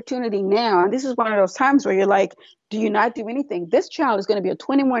an opportunity now. And this is one of those times where you're like, do you not do anything? This child is going to be a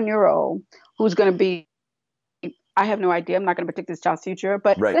 21-year-old who's going to be, I have no idea. I'm not going to predict this child's future,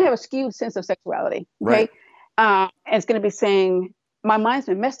 but they have a skewed sense of sexuality. Okay. Right. And it's going to be saying, my mind's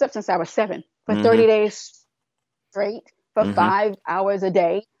been messed up since I was 7 for 30 days straight for 5 hours a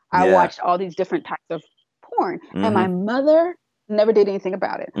day. I watched all these different types of porn and my mother never did anything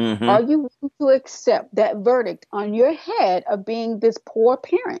about it. Are you willing to accept that verdict on your head of being this poor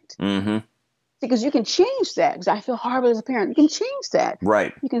parent? Because you can change that. Because I feel horrible as a parent. You can change that.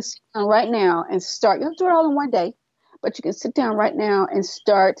 Right. You can sit down right now and start. You don't have to do it all in one day, but you can sit down right now and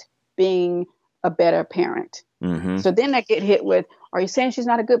start being a better parent. So then I get hit with, are you saying she's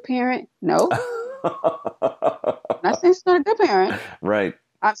not a good parent? No. I'm not saying she's not a good parent. Right.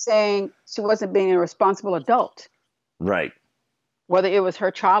 I'm saying she wasn't being a responsible adult. Right. Whether it was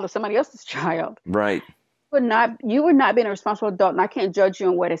her child or somebody else's child. Right. You were not being a responsible adult, and I can't judge you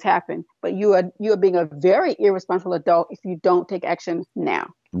on what has happened, but you are being a very irresponsible adult if you don't take action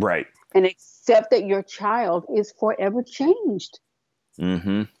now. Right. And accept that your child is forever changed.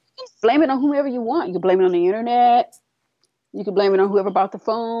 Blame it on whomever you want. You can blame it on the internet. You can blame it on whoever bought the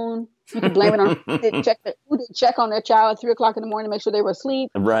phone. You can blame it on who didn't check on their child at 3 o'clock in the morning to make sure they were asleep.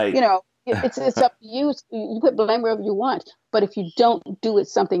 Right. It's up to you. You put blame wherever you want. But if you don't do it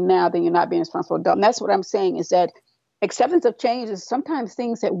something now, then you're not being a responsible adult. And that's what I'm saying is that acceptance of change is sometimes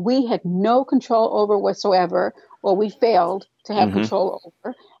things that we had no control over whatsoever, or we failed to have control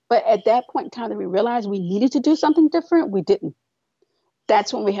over. But at that point in time that we realized we needed to do something different, we didn't.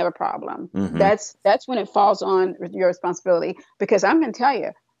 That's when we have a problem. That's when it falls on your responsibility. Because I'm going to tell you,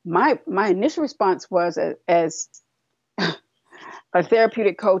 my initial response was as a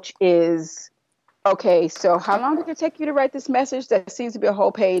therapeutic coach is, okay, so how long did it take you to write this message that seems to be a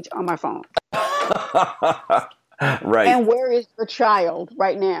whole page on my phone? Right. And where is your child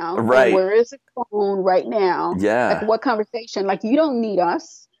right now? Right. And where is the phone right now? Yeah. Like, what conversation? Like, you don't need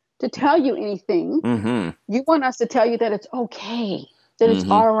us to tell you anything. You want us to tell you that it's okay, that it's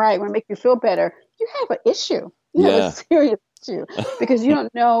all right, when it makes you feel better. You have an issue. You have a serious issue because you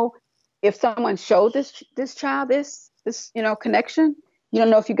don't know if someone showed this child this connection. You don't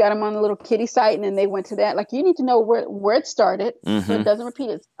know if you got them on the little kiddie site and then they went to that. Like, you need to know where it started so it doesn't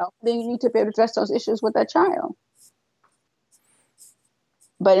repeat itself. Then you need to be able to address those issues with that child.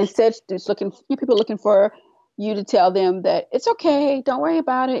 But instead, people looking for you to tell them that it's okay, don't worry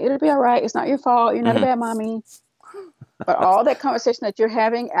about it, it'll be all right, it's not your fault, you're not a bad mommy. But all that conversation that you're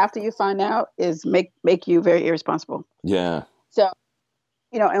having after you find out is make you very irresponsible. Yeah. So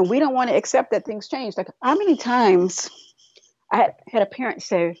and we don't want to accept that things change. Like, how many times I had a parent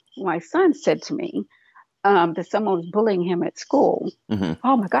say, my son said to me that someone was bullying him at school. Mm-hmm.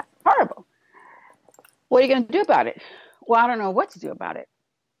 Oh my God, horrible. What are you going to do about it? Well, I don't know what to do about it.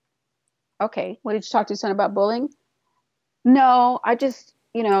 Okay. What did you talk to your son about bullying? No, I just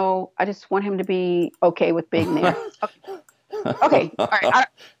want him to be okay with being there. Okay. All right. I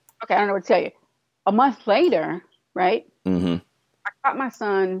don't know what to tell you. A month later, right? Mm-hmm. I caught my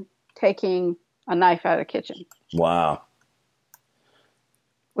son taking a knife out of the kitchen. Wow.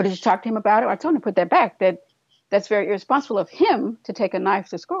 What did you talk to him about it? I told him to put that back. That's very irresponsible of him to take a knife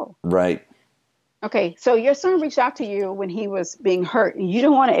to school. Right. Okay, so your son reached out to you when he was being hurt, and you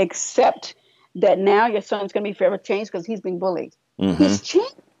don't want to accept that now your son's going to be forever changed because he's being bullied. Mm-hmm. He's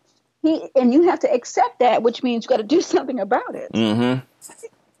changed. And you have to accept that, which means you got to do something about it. Mm-hmm.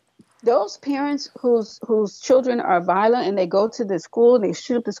 Those parents whose children are violent and they go to the school and they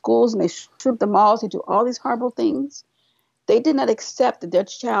shoot up the schools and they shoot up the malls, they do all these horrible things. They did not accept that their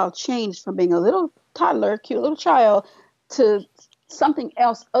child changed from being a little toddler, cute little child, to something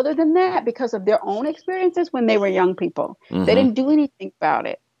else other than that because of their own experiences when they were young people. Mm-hmm. They didn't do anything about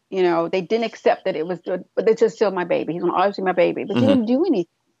it. They didn't accept that it was good, but it's just still my baby. He's going to always be my baby. But you didn't do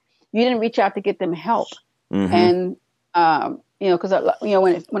anything. You didn't reach out to get them help. Mm-hmm. And, because,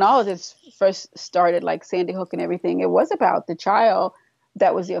 when all of this first started, like Sandy Hook and everything, it was about the child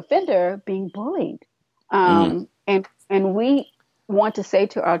that was the offender being bullied. And we want to say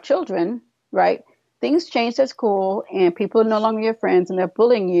to our children, right, things changed at school and people are no longer your friends and they're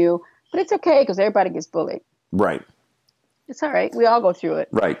bullying you, but it's okay because everybody gets bullied. Right. It's all right. We all go through it.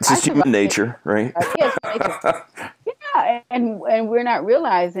 Right. It's just human nature, right? Yes. Yeah. And we're not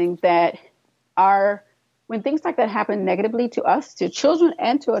realizing that when things like that happen negatively to us, to children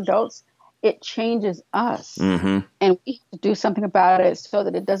and to adults, it changes us. Mm-hmm. And we have to do something about it so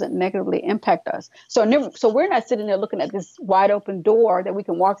that it doesn't negatively impact us. So we're not sitting there looking at this wide open door that we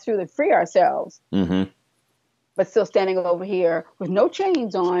can walk through to free ourselves, mm-hmm. but still standing over here with no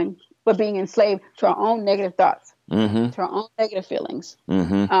chains on, but being enslaved to our own negative thoughts, mm-hmm. to our own negative feelings,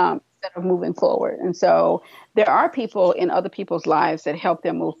 mm-hmm. Instead of moving forward. And so there are people in other people's lives that help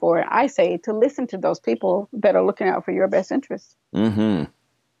them move forward. I say to listen to those people that are looking out for your best interest. Mm-hmm.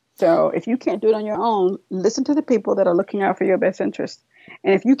 So if you can't do it on your own, listen to the people that are looking out for your best interest.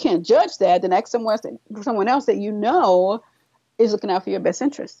 And if you can't judge that, then ask someone else that you know is looking out for your best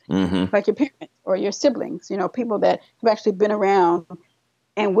interest, mm-hmm. like your parents or your siblings, people that have actually been around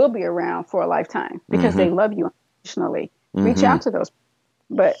and will be around for a lifetime because mm-hmm. they love you unconditionally. Mm-hmm. Reach out to those people.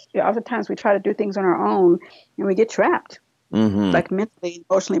 But oftentimes we try to do things on our own and we get trapped. Mm-hmm. Like mentally,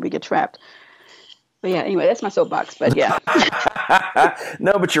 emotionally, we get trapped. But yeah, anyway, that's my soapbox. But yeah.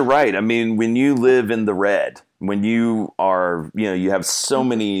 No, but you're right. I mean, when you live in the red, when you are, you have so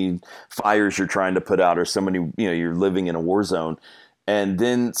many fires you're trying to put out or so many, you're living in a war zone. And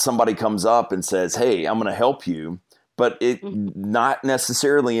then somebody comes up and says, hey, I'm going to help you. But not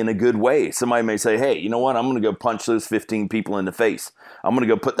necessarily in a good way. Somebody may say, hey, you know what? I'm going to go punch those 15 people in the face. I'm going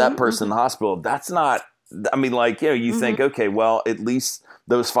to go put that person in the hospital. That's not, you think, okay, well, at least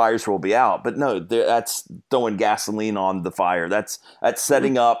those fires will be out. But no, that's throwing gasoline on the fire. That's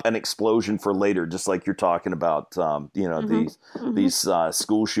setting up an explosion for later, just like you're talking about, these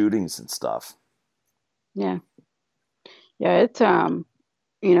school shootings and stuff. Yeah. Yeah, it's, and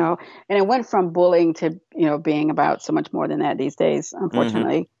it went from bullying to, being about so much more than that these days,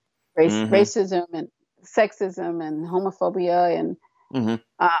 unfortunately. Mm-hmm. Racism and sexism and homophobia. And mm-hmm.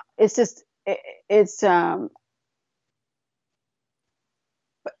 It's just,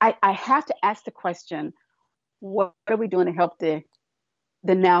 I have to ask the question, what are we doing to help the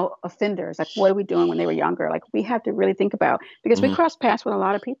now offenders? Like, what are we doing when they were younger? Like, we have to really think about, because mm-hmm. we cross paths with a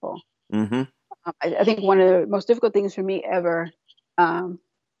lot of people. Mm-hmm. I think one of the most difficult things for me ever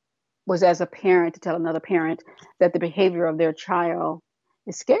was as a parent to tell another parent that the behavior of their child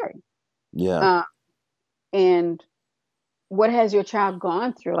is scary. Yeah. And what has your child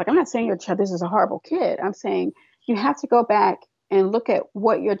gone through? Like, I'm not saying this is a horrible kid. I'm saying you have to go back and look at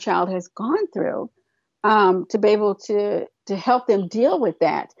what your child has gone through to be able to help them deal with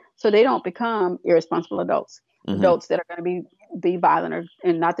that so they don't become irresponsible adults, mm-hmm. adults that are going to be violent,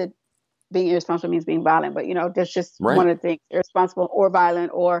 and not that being irresponsible means being violent, but, that's just right. one of the things, irresponsible or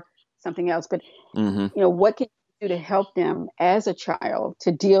violent or something else. But, mm-hmm. What can you do to help them as a child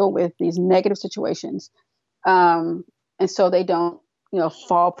to deal with these negative situations? And so they don't,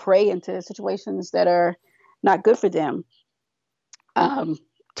 fall prey into situations that are not good for them.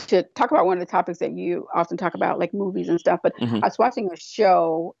 To talk about one of the topics that you often talk about, like movies and stuff, but mm-hmm. I was watching a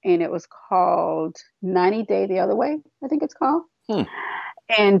show and it was called 90 Day the Other Way, I think it's called.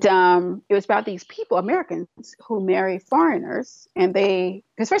 And it was about these people, Americans, who marry foreigners. And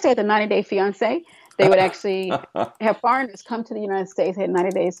because first they had the 90-day fiance. They would actually have foreigners come to the United States, had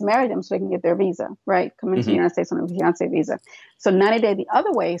 90 days to marry them so they can get their visa, right? Come into the United States on a fiance visa. So 90 Day the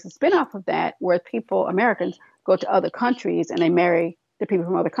other way is a spinoff of that, where people, Americans, go to other countries and they marry the people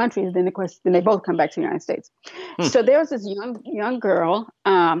from other countries. And then, of course, then they both come back to the United States. So there was this young girl,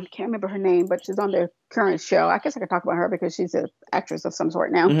 can't remember her name, but she's on their current show. I guess I could talk about her because she's an actress of some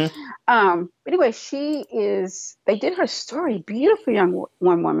sort now. But anyway, they did her story, beautiful young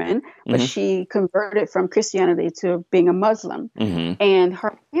woman, but she converted from Christianity to being a Muslim. And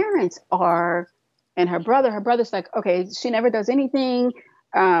her parents and her brother's like, okay, she never does anything.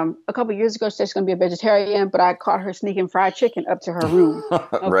 A couple of years ago, she said she's going to be a vegetarian, but I caught her sneaking fried chicken up to her room.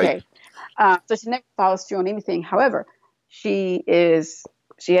 Okay. Right. So she never follows through on anything. However, she has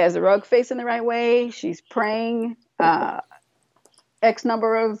the rug facing the right way. She's praying X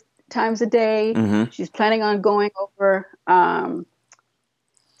number of times a day. She's planning on going over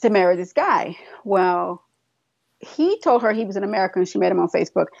to marry this guy. Well, he told her he was an American. She met him on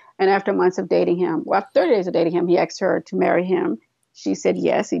Facebook. And after months of dating him, after 30 days of dating him, he asked her to marry him. She said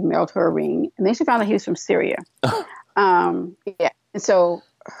yes. He mailed her a ring. And then she found out he was from Syria. And so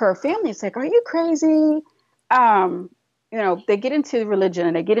her family's like, are you crazy? They get into religion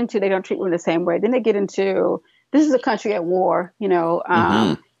and they don't treat women the same way. Then they get into, this is a country at war,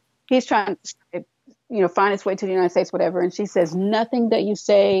 he's trying to, find his way to the United States, whatever. And she says, nothing that you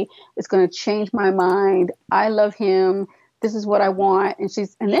say is going to change my mind. I love him. This is what I want.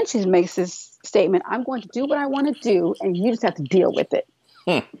 And then she makes this statement, I'm going to do what I want to do, and you just have to deal with it.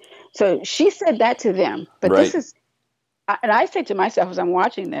 So she said that to them. But This is, and I say to myself as I'm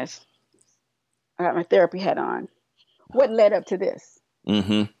watching this, I got my therapy hat on. What led up to this?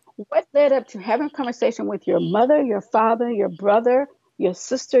 What led up to having a conversation with your mother, your father, your brother, your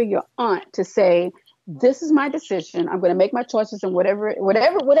sister, your aunt to say, this is my decision. I'm going to make my choices, and whatever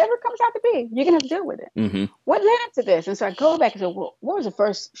comes out to be, you're going to have to deal with it. What led up to this? And so I go back and say, well, what was the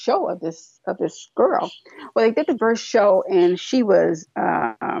first show of this girl? Well, they did the first show, and she was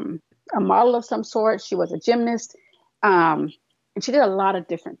a model of some sort. She was a gymnast, and she did a lot of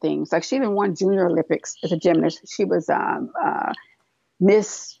different things. Like she even won Junior Olympics as a gymnast. She was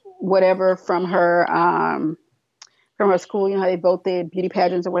Miss whatever from her school. How they both did beauty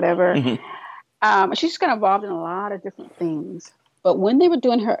pageants or whatever. She just got involved in a lot of different things. But when they were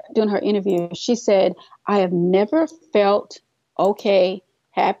doing her interview, she said, I have never felt okay,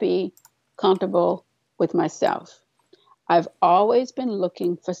 happy, comfortable with myself. I've always been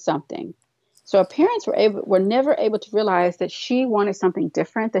looking for something. So her parents were never able to realize that she wanted something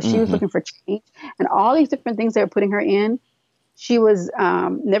different, that she was looking for change. And all these different things they were putting her in, she was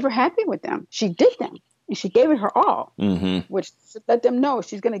never happy with them. She did them. And she gave it her all, which let them know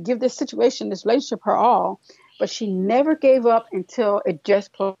she's going to give this situation, this relationship, her all. But she never gave up until it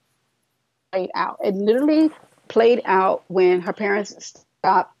just played out. It literally played out when her parents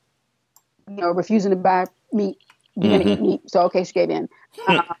stopped, refusing to buy meat, beginning to eat meat. So, okay, she gave in.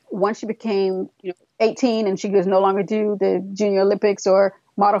 Once she became 18 and she could no longer do the Junior Olympics or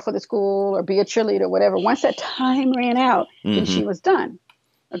model for the school or be a cheerleader or whatever, once that time ran out, then she was done.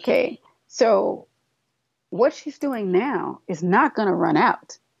 Okay, so what she's doing now is not going to run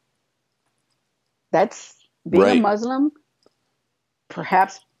out. That's being a Muslim,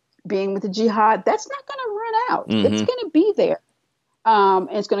 perhaps being with the jihad. That's not going to run out. It's going to be there. And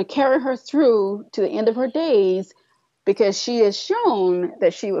it's going to carry her through to the end of her days because she has shown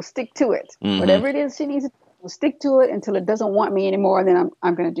that she will stick to it. Whatever it is she needs to do, will stick to it until it doesn't want me anymore. Then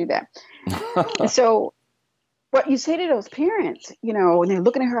I'm going to do that. So what you say to those parents, and they're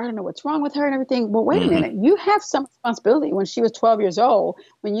looking at her, I don't know what's wrong with her and everything. Well, wait a minute. You have some responsibility. When she was 12 years old,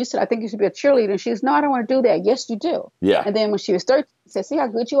 when you said, I think you should be a cheerleader, and she says, no, I don't want to do that. Yes, you do. Yeah. And then when she was 13, she said, see how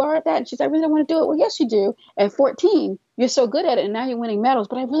good you are at that? And she said, I really don't want to do it. Well, yes, you do. At 14, you're so good at it, and now you're winning medals,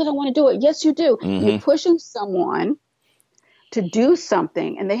 but I really don't want to do it. Yes, you do. You're pushing someone to do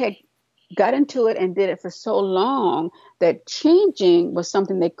something, and they had got into it and did it for so long that changing was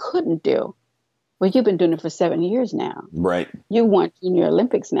something they couldn't do. Well, you've been doing it for 7 years now. Right. You won Junior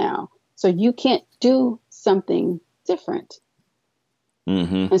Olympics now. So you can't do something different.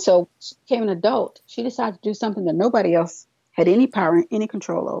 And so when she became an adult, she decided to do something that nobody else had any power, any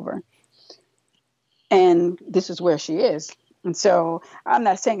control over. And this is where she is. And so I'm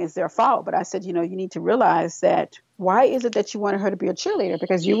not saying it's their fault, but I said, you need to realize that why is it that you wanted her to be a cheerleader?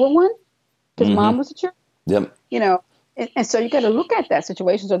 Because you were one? Because mom was a cheerleader? Yep. And so you got to look at that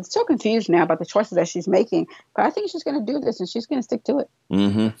situation. So I'm so confused now about the choices that she's making. But I think she's going to do this, and she's going to stick to it.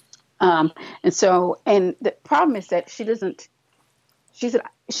 And the problem is that she doesn't.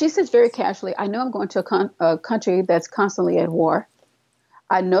 she says very casually, I know I'm going to a country that's constantly at war.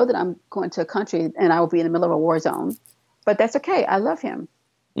 I know that I'm going to a country and I will be in the middle of a war zone, but that's okay. I love him.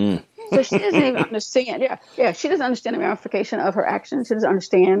 Mm. So she doesn't even understand. Yeah. She doesn't understand the ramification of her actions. She doesn't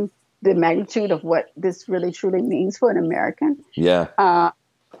understand the magnitude of what this really truly means for an American. Yeah.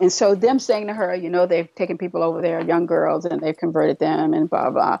 And so them saying to her, they've taken people over there, young girls, and they've converted them and blah,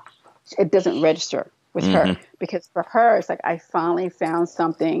 blah. It doesn't register with her, because for her, it's like, I finally found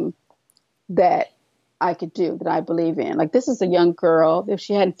something that I could do, that I believe in. Like, this is a young girl. If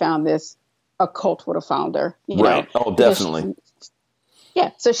she hadn't found this, a cult would have found her. Right. Oh, definitely.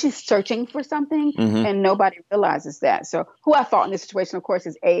 So she's searching for something, and nobody realizes that. So who I thought in this situation, of course,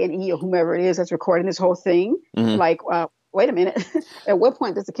 is A&E or whomever it is that's recording this whole thing. Like, wait a minute. At what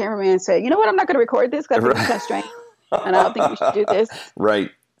point does the cameraman say, you know what, I'm not going to record this because I think it's kind of strange, and I don't think we should do this.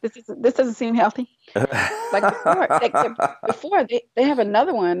 Right. This doesn't seem healthy. Like before they have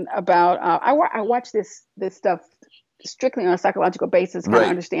another one about, I watch this stuff strictly on a psychological basis, kind of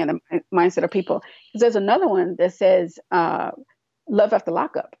understand the mindset of people. Because there's another one that says, Love After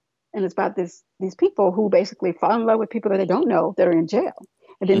Lockup. And it's about these people who basically fall in love with people that they don't know that are in jail.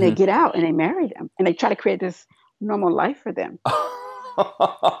 And then they get out and they marry them. And they try to create this normal life for them.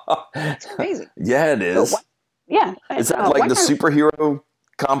 It's crazy. Yeah, it is. So, Is that like the superhero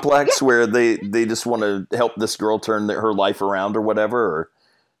complex where they just want to help this girl turn her life around or whatever? Or?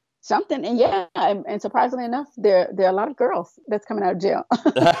 Something. And and surprisingly enough, there are a lot of girls that's coming out of jail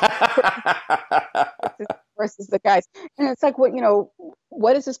versus the guys. And it's like,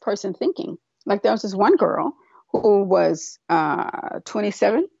 what is this person thinking? Like, there was this one girl who was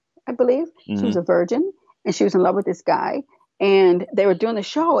 27, I believe. She was a virgin, and she was in love with this guy. And they were doing the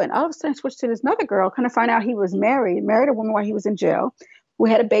show, and all of a sudden switched to this other girl, kind of find out he was married a woman while he was in jail, who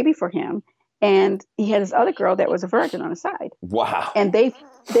had a baby for him. And he had this other girl that was a virgin on the side. Wow. And they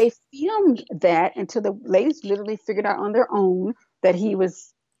filmed that until the ladies literally figured out on their own that he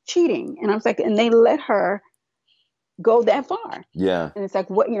was cheating. And I was like, and they let her go that far. Yeah. And it's like,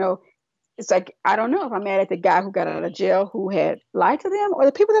 it's like, I don't know if I'm mad at the guy who got out of jail who had lied to them, or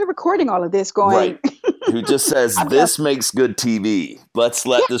the people that are recording all of this going. Right. Who just says, this makes good TV. Let's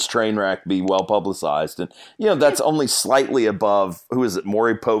let this train wreck be well publicized. And, that's only slightly above, who is it,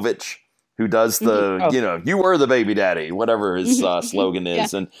 Maury Povich? Who does the, you were the baby daddy, whatever his slogan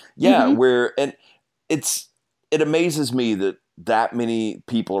is. And and it amazes me that many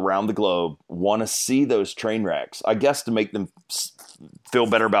people around the globe want to see those train wrecks, I guess, to make them feel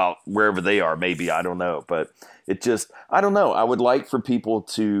better about wherever they are. Maybe, I don't know, but I don't know. I would like for people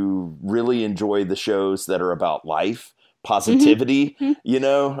to really enjoy the shows that are about life, positivity,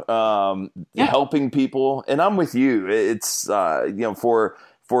 helping people. And I'm with you. It's,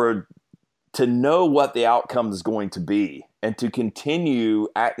 for to know what the outcome is going to be and to continue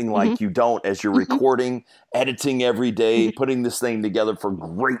acting like you don't as you're recording, editing every day, putting this thing together for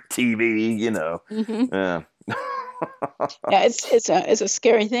great TV, Yeah. It's a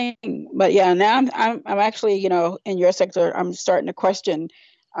scary thing, but now I'm actually, in your sector, I'm starting to question,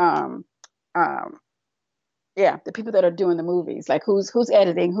 the people that are doing the movies, like who's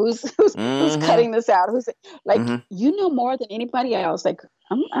editing, who's cutting this out, who's like, more than anybody else. Like,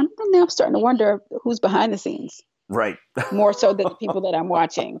 I'm now starting to wonder who's behind the scenes. Right. More so than the people that I'm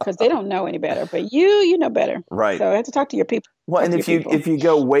watching, because they don't know any better. But you know better. Right. So I have to talk to your people. Well, and if you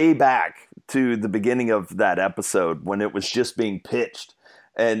go way back to the beginning of that episode when it was just being pitched,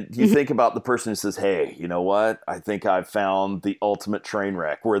 and you think about the person who says, hey, you know what? I think I've found the ultimate train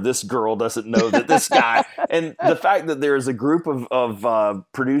wreck where this girl doesn't know that this guy, and the fact that there's a group of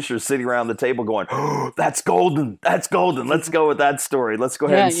producers sitting around the table going, oh, that's golden. That's golden. Let's go with that story. Let's go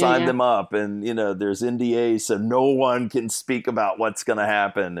ahead and sign them up. And, there's NDAs, so no one can speak about what's going to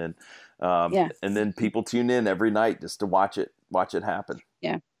happen. And, and then people tune in every night just to watch it happen.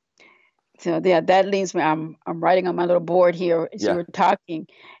 Yeah. So that leads me. I'm writing on my little board here as you were talking,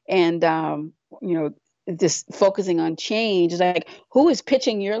 and just focusing on change. Like, who is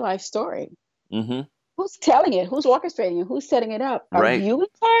pitching your life story? Mm-hmm. Who's telling it? Who's orchestrating it? Who's setting it up? Are you in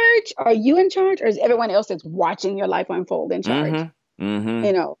charge? Are you in charge, or is everyone else that's watching your life unfold in charge?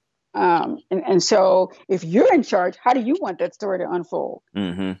 Mm-hmm. And so if you're in charge, how do you want that story to unfold?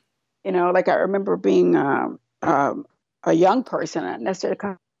 Mm-hmm. Like, I remember being a young person, not necessarily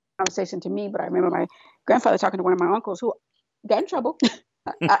conversation to me, but I remember my grandfather talking to one of my uncles who got in trouble.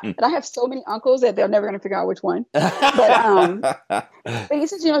 And I have so many uncles that they're never going to figure out which one. But he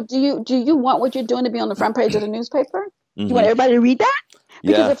says, do you want what you're doing to be on the front page of the newspaper? Do you want everybody to read that?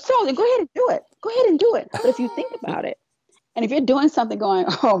 Because if so, then go ahead and do it. Go ahead and do it. But if you think about it, and if you're doing something going,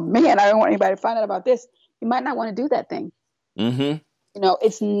 oh man, I don't want anybody to find out about this, you might not want to do that thing. Mm-hmm.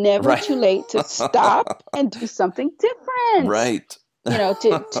 It's never Right. too late to stop and do something different. Right. You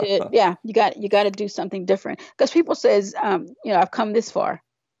got to do something different, because people says, I've come this far,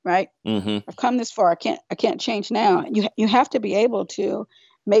 right? Mm-hmm. I've come this far. I can't change now. You have to be able to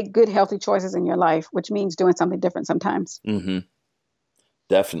make good, healthy choices in your life, which means doing something different sometimes. Mm-hmm.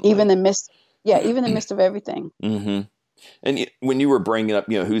 Definitely. Even in the midst of everything. Mm-hmm. And when you were bringing up,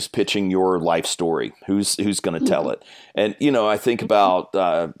 who's pitching your life story, who's going to tell it, and I think about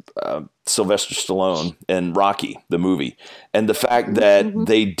Sylvester Stallone and Rocky, the movie, and the fact that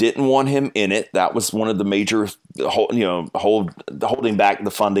they didn't want him in it. That was one of the major, holding back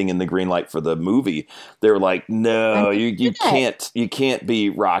the funding and the green light for the movie. They were like, no, you can't be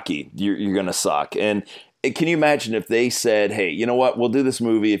Rocky. You're going to suck. And can you imagine if they said, hey, you know what, we'll do this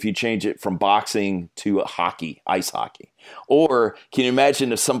movie if you change it from boxing to ice hockey? Or can you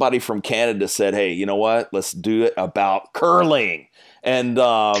imagine if somebody from Canada said, hey, you know what, let's do it about curling? And,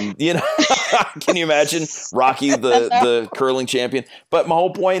 can you imagine Rocky, the curling champion? But my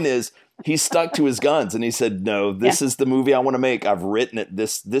whole point is he stuck to his guns and he said, no, this is the movie I want to make. I've written it.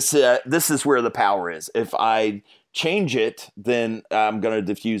 This is where the power is. If I change it, then I'm going to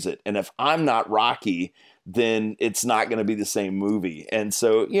diffuse it. And if I'm not Rocky, then it's not going to be the same movie. And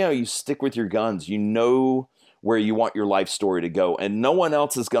so, you stick with your guns, where you want your life story to go. And no one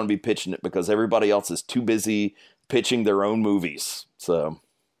else is going to be pitching it because everybody else is too busy pitching their own movies. So,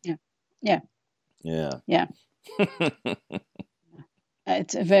 yeah.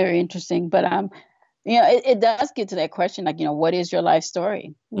 It's very interesting. But, it does get to that question, like, what is your life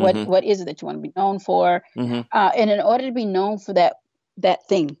story? What is it that you want to be known for? And in order to be known for that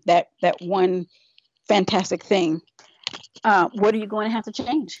thing, that one fantastic thing, what are you going to have to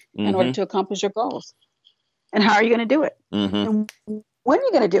change in order to accomplish your goals? And how are you going to do it? And when are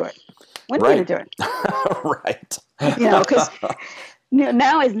you going to do it? When are you going to do it? Right. Because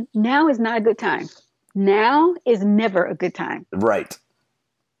now is not a good time. Now is never a good time. Right.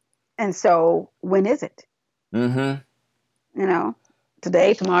 And so when is it?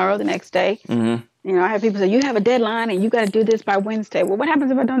 Today, tomorrow, the next day. I have people say, you have a deadline and you got to do this by Wednesday. Well, what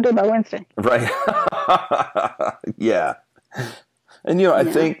happens if I don't do it by Wednesday? Right. Yeah. And, I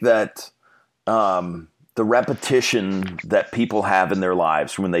think that the repetition that people have in their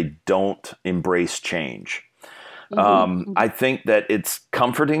lives when they don't embrace change, I think that it's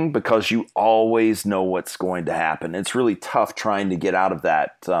comforting because you always know what's going to happen. It's really tough trying to get out of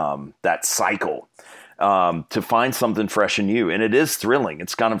that cycle. To find something fresh and new. And it is thrilling.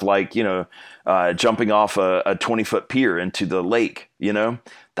 It's kind of like, jumping off a 20-foot pier into the lake,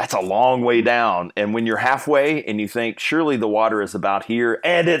 that's a long way down. And when you're halfway and you think, surely the water is about here,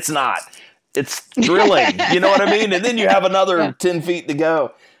 and it's not. It's thrilling. You know what I mean? And then you have another 10 feet to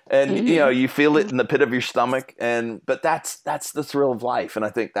go. And, you feel it in the pit of your stomach. But that's the thrill of life. And I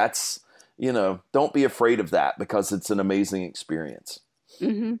think that's, don't be afraid of that because it's an amazing experience.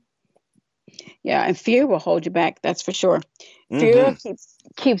 Yeah, and fear will hold you back. That's for sure. Fear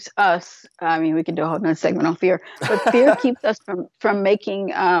keeps us. I mean, we could do a whole nother segment on fear, but fear keeps us from making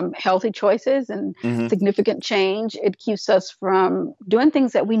healthy choices and significant change. It keeps us from doing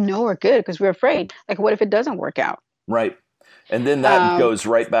things that we know are good because we're afraid. Like, what if it doesn't work out? Right, and then that goes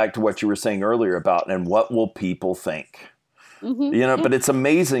right back to what you were saying earlier about, and what will people think? But it's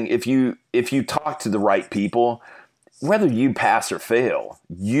amazing if you talk to the right people. Whether you pass or fail,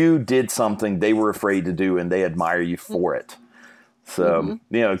 you did something they were afraid to do and they admire you for it. So,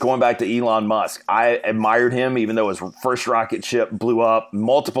 going back to Elon Musk, I admired him even though his first rocket ship blew up,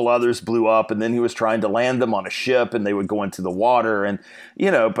 multiple others blew up, and then he was trying to land them on a ship and they would go into the water. And,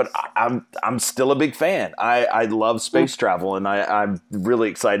 but I'm still a big fan. I love space travel and I'm really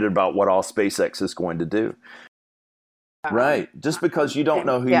excited about what all SpaceX is going to do. Right. Just because you don't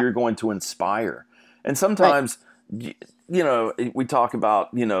know who you're going to inspire. And sometimes... Right. We talk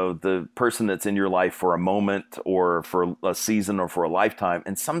about, the person that's in your life for a moment or for a season or for a lifetime.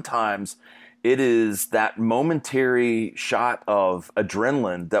 And sometimes it is that momentary shot of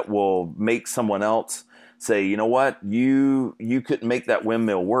adrenaline that will make someone else say, you know what, you couldn't make that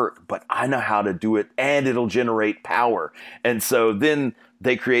windmill work, but I know how to do it and it'll generate power. And so then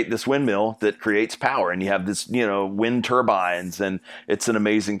they create this windmill that creates power and you have this, wind turbines and it's an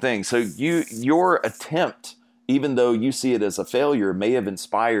amazing thing. So your attempt, even though you see it as a failure, may have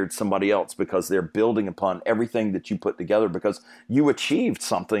inspired somebody else because they're building upon everything that you put together because you achieved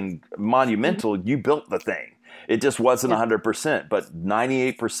something monumental. You built the thing. It just wasn't 100%, but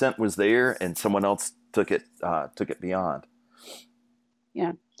 98% was there and someone else took it beyond.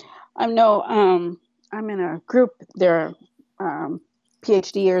 Yeah. I know I'm in a group. There are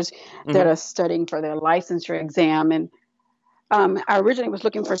PhDers that are studying for their licensure exam. And I originally was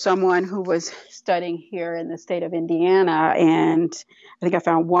looking for someone who was studying here in the state of Indiana, and I think I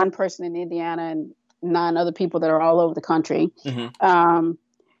found one person in Indiana and 9 other people that are all over the country.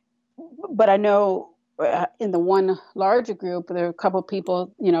 But I know in the one larger group, there are a couple of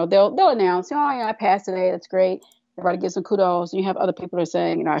people, they'll announce, oh, yeah, I passed today. That's great. Everybody gives them kudos. And you have other people that are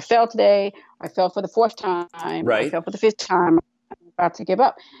saying, I failed today. I failed for the 4th time. Right. I failed for the 5th time. I'm about to give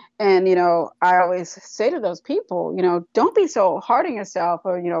up. And, I always say to those people, don't be so hard on yourself,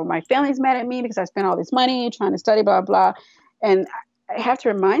 or, my family's mad at me because I spent all this money trying to study, blah, blah. And I have to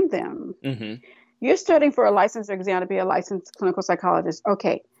remind them, you're studying for a licensed exam to be a licensed clinical psychologist.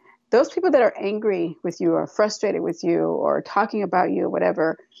 Okay. Those people that are angry with you or frustrated with you or talking about you or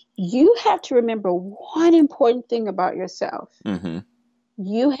whatever, you have to remember one important thing about yourself.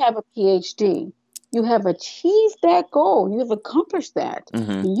 You have a PhD. You have achieved that goal. You have accomplished that.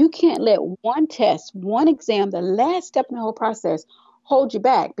 And you can't let one test, one exam, the last step in the whole process, hold you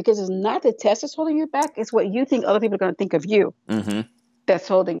back, because it's not the test that's holding you back. It's what you think other people are going to think of you that's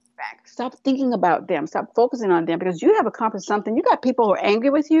holding you back. Stop thinking about them. Stop focusing on them, because you have accomplished something. You got people who are angry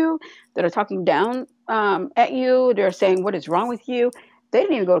with you, that are talking down at you. They're saying, what is wrong with you? They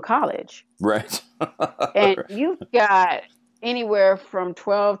didn't even go to college. Right. And you've got anywhere from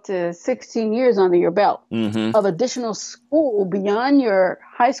 12 to 16 years under your belt of additional school beyond your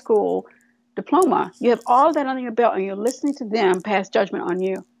high school diploma. You have all that under your belt, and you're listening to them pass judgment on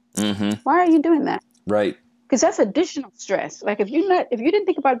you. Why are you doing that? Right. Because that's additional stress. Like if you didn't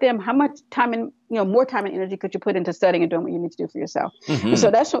think about them, how much time and more time and energy could you put into studying and doing what you need to do for yourself? And so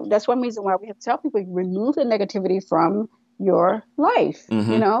that's one reason why we have to tell people, remove the negativity from your life.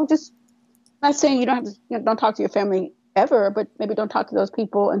 Just not saying you don't have to don't talk to your family ever, but maybe don't talk to those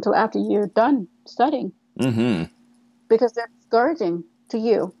people until after you're done studying, because they're discouraging to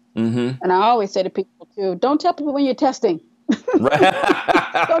you. And I always say to people too, don't tell people when you're testing. Why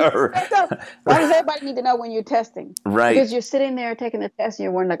does everybody need to know when you're testing? Right. Because you're sitting there taking the test and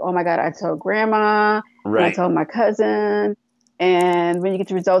you're wondering, like, oh my God, I told grandma, and I told my cousin. And when you get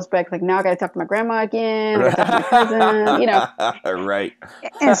your results back, like, now I got to talk to my grandma again, I talk to my cousin, Right.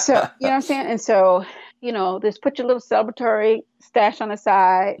 And so, you know what I'm saying? And so, just put your little celebratory stash on the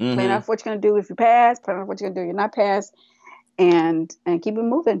side, plan out what you're going to do if you pass, plan out what you're going to do if you're not pass, and keep it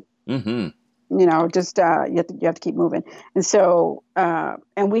moving. Just you have to keep moving. And so,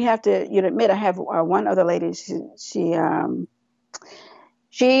 and we have to, admit, I have one other lady.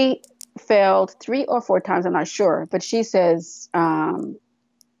 She failed 3 or 4 times. I'm not sure, but she says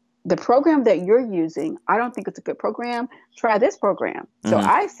the program that you're using, I don't think it's a good program. Try this program. So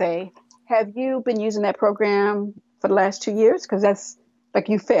I say, have you been using that program for the last 2 years? Because that's like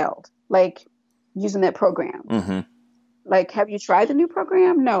you failed, like using that program. Like, have you tried the new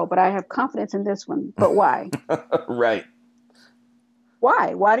program? No, but I have confidence in this one. But why? Right.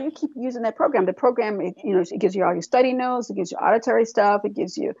 Why? Why do you keep using that program? The program, it gives you all your study notes. It gives you auditory stuff. It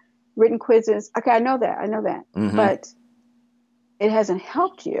gives you written quizzes. Okay, I know that. But it hasn't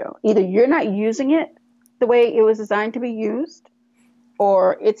helped you. Either you're not using it the way it was designed to be used,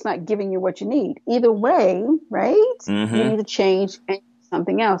 or it's not giving you what you need. Either way, right? You need to change and do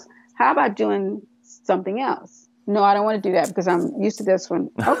something else. How about doing something else? No, I don't want to do that because I'm used to this one.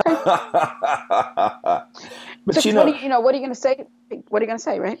 Okay. But what are you going to say? What are you going to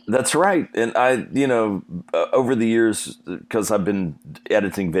say, right? That's right. And I, over the years, because I've been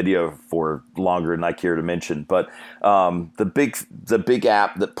editing video for longer than I care to mention, but the big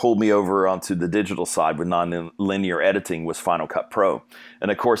app that pulled me over onto the digital side with non-linear editing was Final Cut Pro.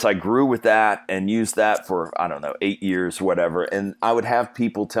 And of course, I grew with that and used that for, 8 years, whatever. And I would have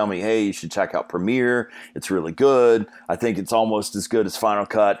people tell me, hey, you should check out Premiere. It's really good. I think it's almost as good as Final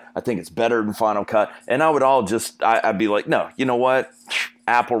Cut. I think it's better than Final Cut. And I would all I'd be like, no, you know what?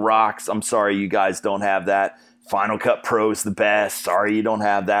 Apple rocks. I'm sorry you guys don't have that. Final Cut Pro is the best. Sorry you don't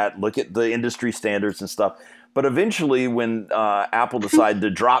have that. Look at the industry standards and stuff. But eventually when Apple decided to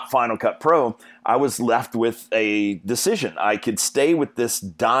drop Final Cut Pro, I was left with a decision. I could stay with this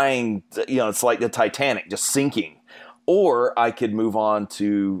dying, it's like the Titanic just sinking, or I could move on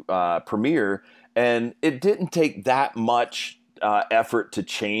to Premiere. And it didn't take that much effort to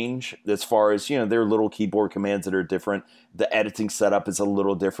change as far as, there are little keyboard commands that are different. The editing setup is a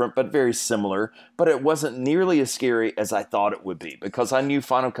little different, but very similar. But it wasn't nearly as scary as I thought it would be, because I knew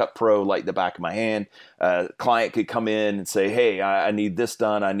Final Cut Pro like the back of my hand. Client could come in and say, hey, I need this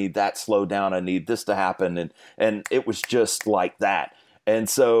done. I need that slowed down. I need this to happen. And it was just like that. And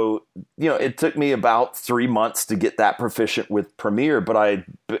so, it took me about 3 months to get that proficient with Premiere, but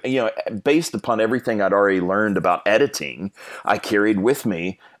based upon everything I'd already learned about editing, I carried with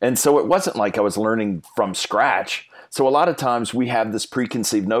me. And so it wasn't like I was learning from scratch. So a lot of times we have this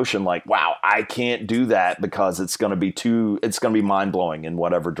preconceived notion like, wow, I can't do that because it's going to be mind blowing in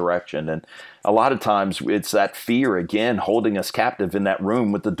whatever direction. And a lot of times it's that fear again, holding us captive in that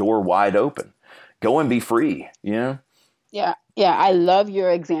room with the door wide open. Go and be free. Yeah. Yeah. I love your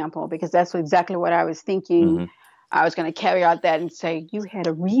example because that's exactly what I was thinking. Mm-hmm. I was going to carry out that and say, you had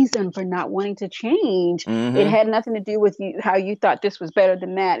a reason for not wanting to change. Mm-hmm. It had nothing to do with you, how you thought this was better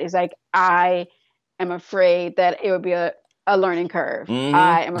than that. It's like, I am afraid that it would be a learning curve. Mm-hmm.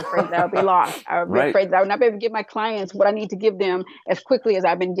 I am afraid that I'll be lost. I would be afraid that I would not be able to give my clients what I need to give them as quickly as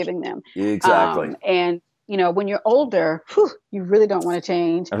I've been giving them. Exactly. And, when you're older, you really don't want to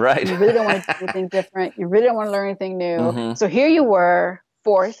change. Right. You really don't want to do anything different. You really don't want to learn anything new. Mm-hmm. So here you were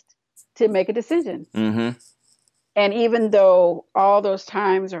forced to make a decision. Mm-hmm. And even though all those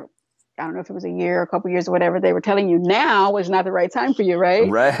times, or I don't know if it was a year, a couple of years, or whatever, they were telling you now was not the right time for you, right?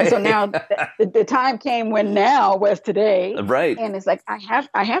 Right. And so now the time came when now was today. Right. And it's like, I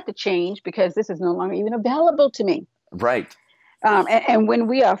have to change because this is no longer even available to me. Right. And when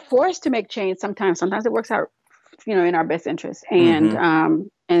we are forced to make change, sometimes it works out, in our best interest. And mm-hmm.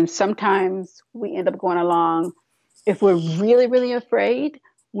 And sometimes we end up going along, if we're really, really afraid,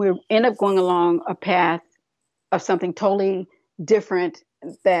 we end up going along a path of something totally different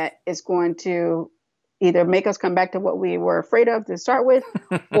that is going to either make us come back to what we were afraid of to start with,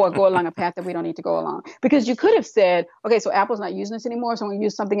 or go along a path that we don't need to go along. Because you could have said, okay, so Apple's not using this anymore, so I'm going to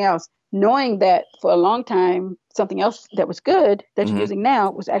use something else, knowing that for a long time, something else that was good that mm-hmm. you're using now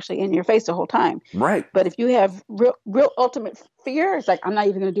was actually in your face the whole time. Right. But if you have real ultimate fear, it's like, I'm not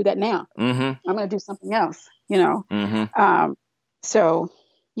even going to do that now. Mm-hmm. I'm going to do something else, Mm-hmm. So,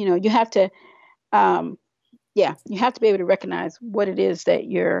 you have to, you have to be able to recognize what it is that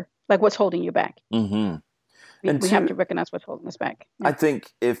you're, like, what's holding you back. Mm-hmm. We have to recognize what's holding us back. Yeah. I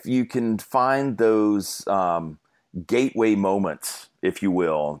think if you can find those gateway moments, if you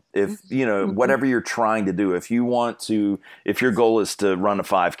will, if, mm-hmm. whatever you're trying to do, if your goal is to run a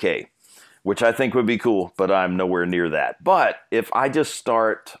 5K, which I think would be cool, but I'm nowhere near that. But if I just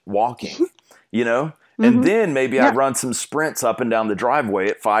start walking, and mm-hmm. then maybe I run some sprints up and down the driveway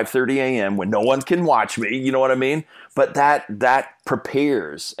at 5:30 a.m. when no one can watch me. You know what I mean? But that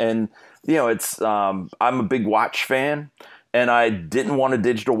prepares. And, it's I'm a big watch fan, and I didn't want a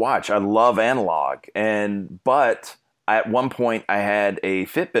digital watch. I love analog. But at one point I had a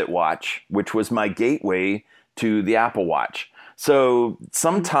Fitbit watch, which was my gateway to the Apple Watch. So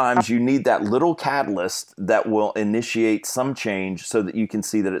sometimes you need that little catalyst that will initiate some change so that you can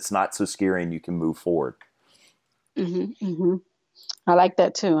see that it's not so scary and you can move forward. Mm-hmm, mm-hmm. I like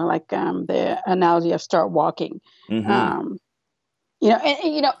that too. I like the analogy of start walking. Mm-hmm.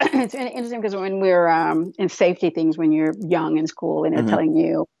 It's interesting because when we're in safety things, when you're young in school and they're mm-hmm. telling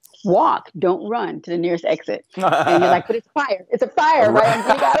you, walk, don't run to the nearest exit. And you're like, but it's fire. It's a fire, right? I'm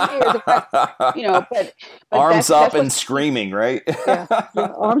getting out of here. It's a fire. But arms up and screaming, right? Yeah,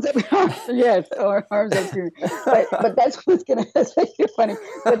 arms up. Yes, or arms up screaming. But that's what's going to, that's actually funny,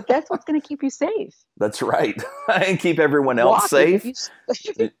 but that's what's going to keep you safe. That's right. And keep everyone else safe.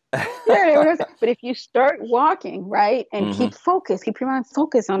 But if you start walking, right, and mm-hmm. keep your mind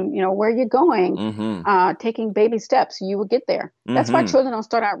focused on, where you're going, mm-hmm. Taking baby steps, you will get there. Mm-hmm. That's why children don't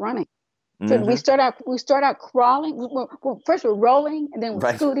start out running. So mm-hmm. we start out crawling. First we're rolling, and then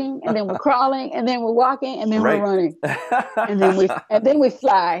we're scooting, and then we're crawling, and then we're walking, and then we're running, and then we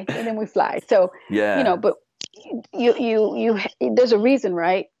fly. So but you there's a reason,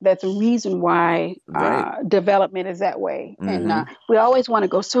 right? That's a reason why development is that way. Mm-hmm. And we always want to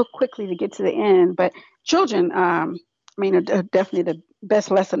go so quickly to get to the end, but children, are definitely the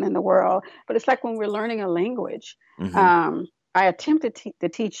best lesson in the world. But it's like when we're learning a language. Mm-hmm. I attempted to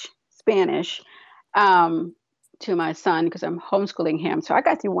teach Spanish to my son because I'm homeschooling him. So I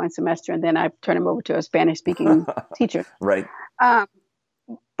got through one semester, and then I turned him over to a Spanish speaking teacher. Right.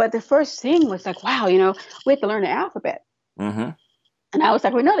 But the first thing was like, wow, we have to learn the alphabet. Mm-hmm. And I was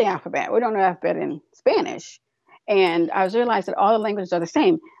like, we know the alphabet. We don't know the alphabet in Spanish. And I was realized that all the languages are the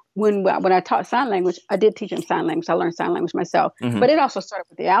same. When I taught sign language, I did teach him sign language. I learned sign language myself. Mm-hmm. But it also started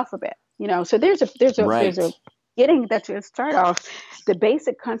with the alphabet. So there's a getting that to start off the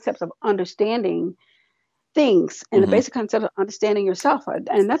basic concepts of understanding things and mm-hmm. the basic concept of understanding yourself.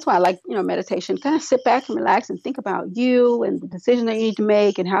 And that's why I like, meditation. Kind of sit back and relax and think about you and the decisions that you need to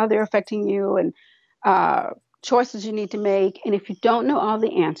make and how they're affecting you and choices you need to make. And if you don't know all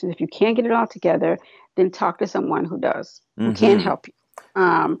the answers, if you can't get it all together, then talk to someone who does, mm-hmm. who can help you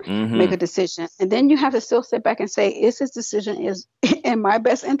mm-hmm. make a decision. And then you have to still sit back and say, is this decision in my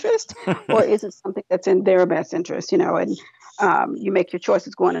best interest or is it something that's in their best interest? And you make your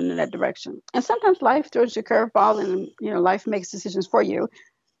choices going in that direction. And sometimes life throws you a curveball, and life makes decisions for you.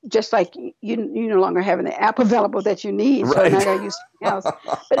 Just like you no longer having the app available that you need, so now you got to use something else.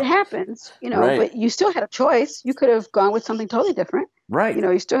 But it happens, Right. But you still had a choice. You could have gone with something totally different, Right.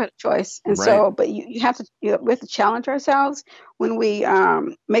 You still had a choice, and Right. so, but you have to, we have to challenge ourselves when we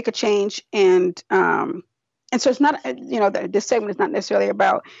make a change, and so it's not, this segment is not necessarily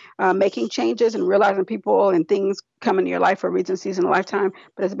about making changes and realizing people and things come into your life for reasons, season, a lifetime,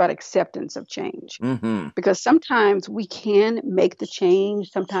 but it's about acceptance of change. Mm-hmm. Because sometimes we can make the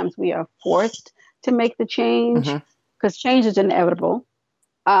change. Sometimes we are forced to make the change because change is inevitable,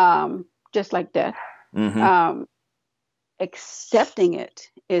 just like death. Mm-hmm. Accepting it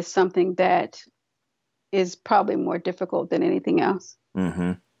is something that is probably more difficult than anything else.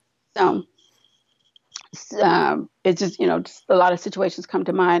 Mm-hmm. So it's just, just a lot of situations come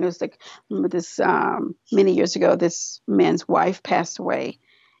to mind. It was like, remember this, many years ago, this man's wife passed away,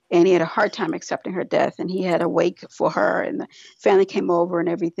 and he had a hard time accepting her death, and he had a wake for her, and the family came over and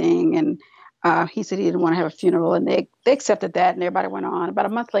everything. And he said he didn't want to have a funeral, and they accepted that, and everybody went on. About a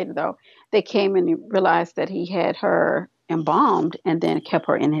month later, though, they came and realized that he had her embalmed and then kept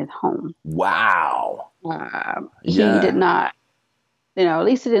her in his home. Wow. He did not, at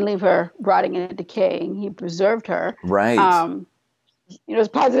least he didn't leave her rotting and decaying. He preserved her. Right. It's a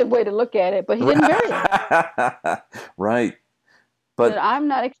positive way to look at it, but he didn't bury her. Right. But I'm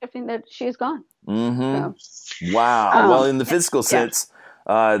not accepting that she is gone. Mm-hmm. So, wow. Well, in the physical sense,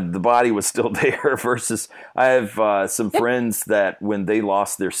 the body was still there versus I have some friends that when they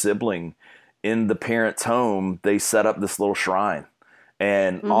lost their sibling in the parent's home, they set up this little shrine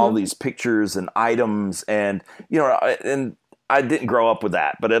and all these pictures and items and I didn't grow up with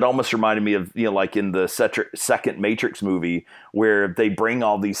that, but it almost reminded me of, like in the second Matrix movie where they bring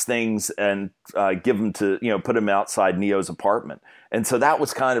all these things and give them to, put them outside Neo's apartment. And so that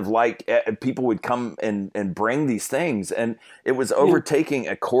was kind of like people would come and bring these things and it was overtaking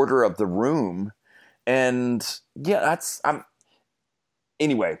a quarter of the room. And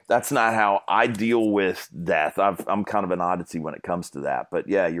anyway, that's not how I deal with death. I'm kind of an oddity when it comes to that, but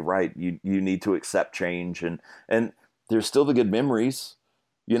yeah, you're right. You need to accept change and there's still the good memories,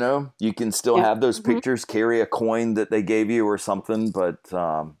 you can still have those pictures, carry a coin that they gave you or something. But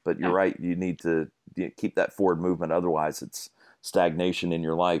you're right. You need to keep that forward movement. Otherwise it's stagnation in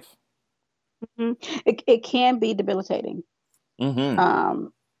your life. Mm-hmm. It can be debilitating. Mm-hmm.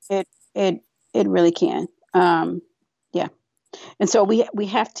 It really can. And so we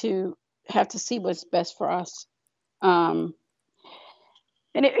have to see what's best for us.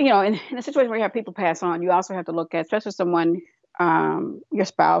 And in a situation where you have people pass on, you also have to look at, especially someone, your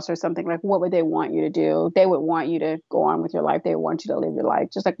spouse or something, like what would they want you to do? They would want you to go on with your life. They would want you to live your life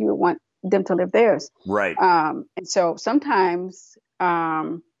just like you would want them to live theirs. Right. And so sometimes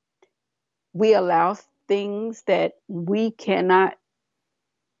we allow things that we cannot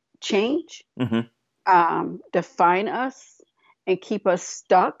change define us and keep us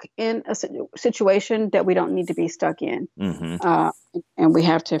stuck in a situation that we don't need to be stuck in. And we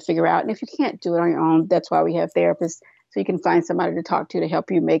have to figure out, and if you can't do it on your own, that's why we have therapists, so you can find somebody to talk to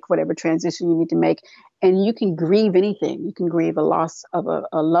help you make whatever transition you need to make. And you can grieve anything. You can grieve a loss of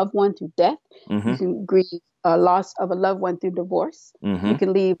a loved one through death. You can grieve a loss of a loved one through divorce. You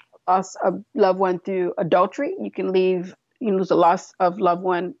can leave a loss of loved one through adultery. You can lose the loss of loved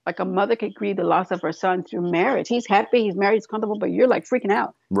one, like a mother could grieve the loss of her son through marriage. He's happy, he's married, he's comfortable, but you're like freaking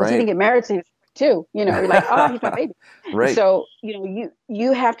out because he didn't get married too. You're like, oh, he's my baby. Right. So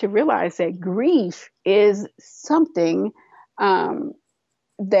you have to realize that grief is something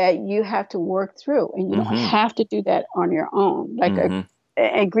that you have to work through, and you don't have to do that on your own.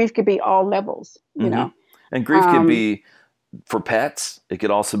 And grief could be all levels. And grief could be for pets. It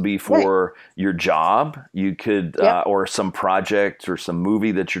could also be for your job. You could, or some project or some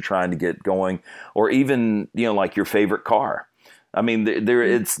movie that you're trying to get going, or even, like your favorite car. I mean,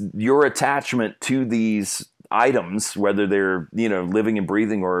 it's your attachment to these items, whether they're, living and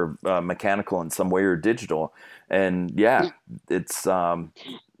breathing or mechanical in some way or digital. And it's,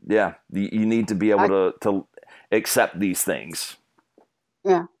 you need to be able to accept these things.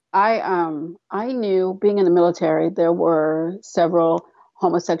 Yeah. I knew, being in the military, there were several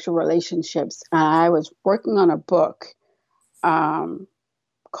homosexual relationships. I was working on a book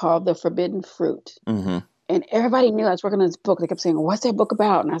called The Forbidden Fruit. And everybody knew I was working on this book. They kept saying, what's that book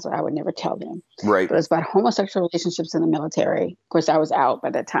about? And I said, I would never tell them. Right. But it's about homosexual relationships in the military. Of course, I was out by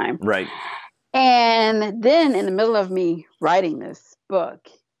that time. Right. And then in the middle of me writing this book,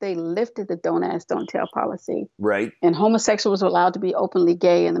 they lifted the don't ask, don't tell policy. Right. And homosexuals were allowed to be openly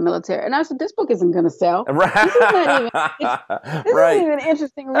gay in the military. And I said, this book isn't going to sell. Right. This isn't even an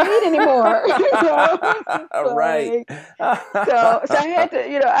interesting read anymore. Right. So I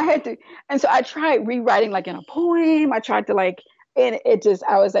had to, and so I tried rewriting like in a poem. I tried to and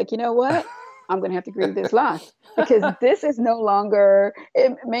I was like, you know what? I'm going to have to grieve this loss because this is no longer,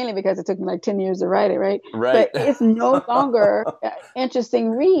 mainly because it took me like 10 years to write it, right? Right. But it's no longer an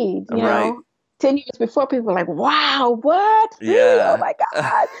interesting read, you know? 10 years before, people were like, wow, what? Yeah. Oh my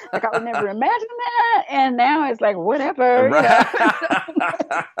God. Like I would never imagine that. And now it's like, whatever,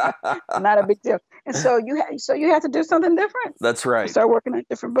 not a big deal. And so you have to do something different. That's right. Start working on a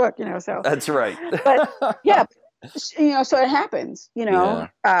different book, so. That's right. But yeah, so it happens,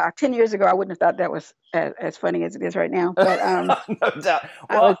 10 years ago, I wouldn't have thought that was as funny as it is right now. But no doubt.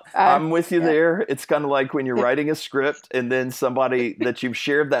 Well, I'm with you there. It's kind of like when you're writing a script and then somebody that you've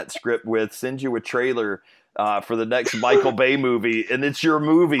shared that script with sends you a trailer for the next Michael Bay movie, and it's your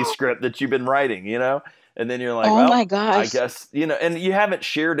movie script that you've been writing, And then you're like, oh my gosh. I guess, and you haven't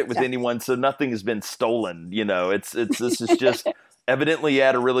shared it with anyone, so nothing has been stolen. This is just evidently you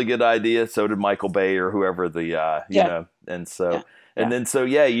had a really good idea. So did Michael Bay or whoever and so, and then,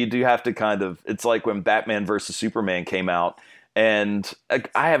 you do have to kind of, it's like when Batman versus Superman came out, and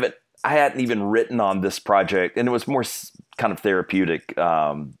I hadn't even written on this project, and it was more kind of therapeutic,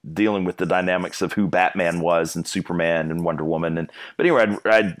 dealing with the dynamics of who Batman was and Superman and Wonder Woman. But anyway,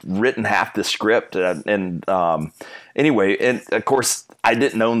 I'd written half the script, and of course I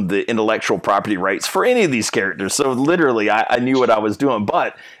didn't own the intellectual property rights for any of these characters. So literally I knew what I was doing,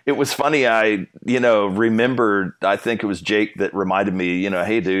 but it was funny. I, remembered, I think it was Jake that reminded me,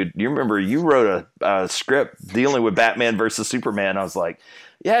 hey dude, you remember you wrote a script dealing with Batman versus Superman? I was like,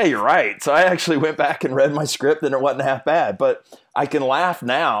 yeah, you're right. So I actually went back and read my script, and it wasn't half bad. But I can laugh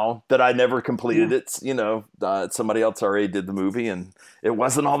now that I never completed it. Somebody else already did the movie, and it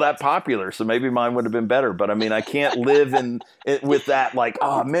wasn't all that popular. So maybe mine would have been better. But I mean, I can't live with that. Like,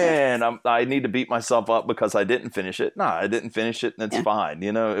 oh man, I need to beat myself up because I didn't finish it. No, I didn't finish it, and it's fine.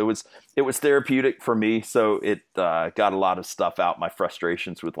 It was therapeutic for me. So it got a lot of stuff out, my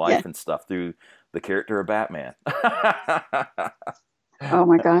frustrations with life and stuff, through the character of Batman. Oh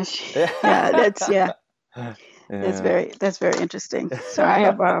my gosh. That's very interesting. So I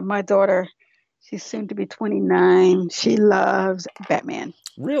have my daughter, she's soon to be 29. She loves Batman.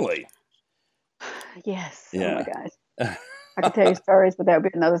 Really? Yes. Yeah. Oh my gosh. I could tell you stories, but that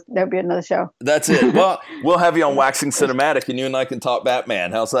would be another show. That's it. Well, we'll have you on Waxing Cinematic, and you and I can talk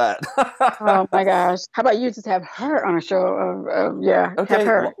Batman. How's that? Oh my gosh! How about you just have her on a show? Okay. Have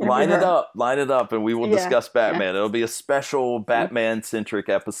her. Line it up, and we will discuss Batman. It'll be a special Batman-centric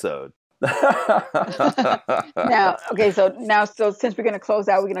episode. So since we're going to close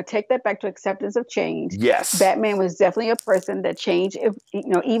out, we're going to take that back to acceptance of change. Yes. Batman was definitely a person that changed,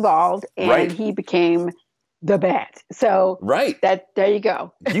 evolved, and he became the Bat. So there you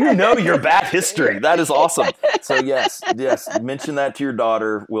go. Your Bat history. That is awesome. So yes, mention that to your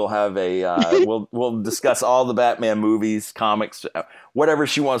daughter. We'll have we'll discuss all the Batman movies, comics, whatever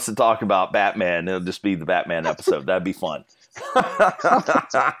she wants to talk about Batman. It'll just be the Batman episode. That'd be fun.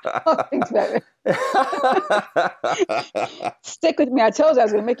 Thanks, Batman. Stick with me. I told you I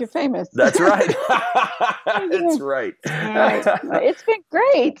was going to make you famous. That's right. That's right. All right. It's been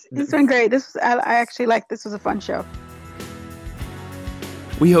great. I actually like this. Was a fun show.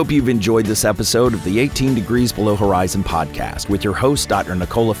 We hope you've enjoyed this episode of the 18 Degrees Below Horizon podcast with your hosts, Dr.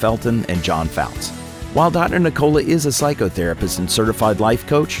 Nicole Felton and John Foutz. While Dr. Nicole is a psychotherapist and certified life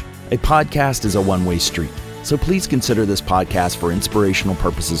coach, a podcast is a one-way street. So please consider this podcast for inspirational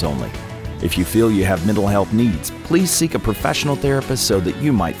purposes only. If you feel you have mental health needs, please seek a professional therapist so that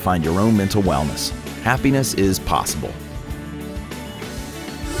you might find your own mental wellness. Happiness is possible.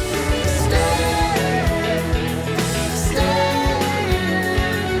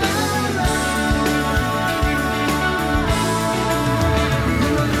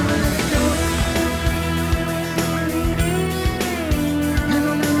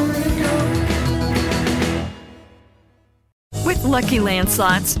 Lucky Land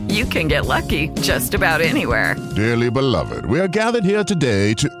Slots, you can get lucky just about anywhere. Dearly beloved, we are gathered here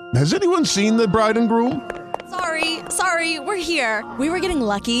today to... Has anyone seen the bride and groom? Sorry, we're here. We were getting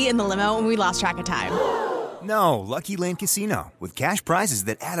lucky in the limo and we lost track of time. No, Lucky Land Casino, with cash prizes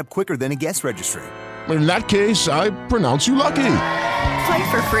that add up quicker than a guest registry. In that case, I pronounce you lucky.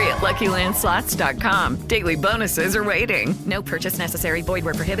 Play for free at LuckyLandSlots.com. Daily bonuses are waiting. No purchase necessary. Void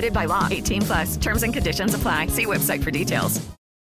where prohibited by law. 18+. Terms and conditions apply. See website for details.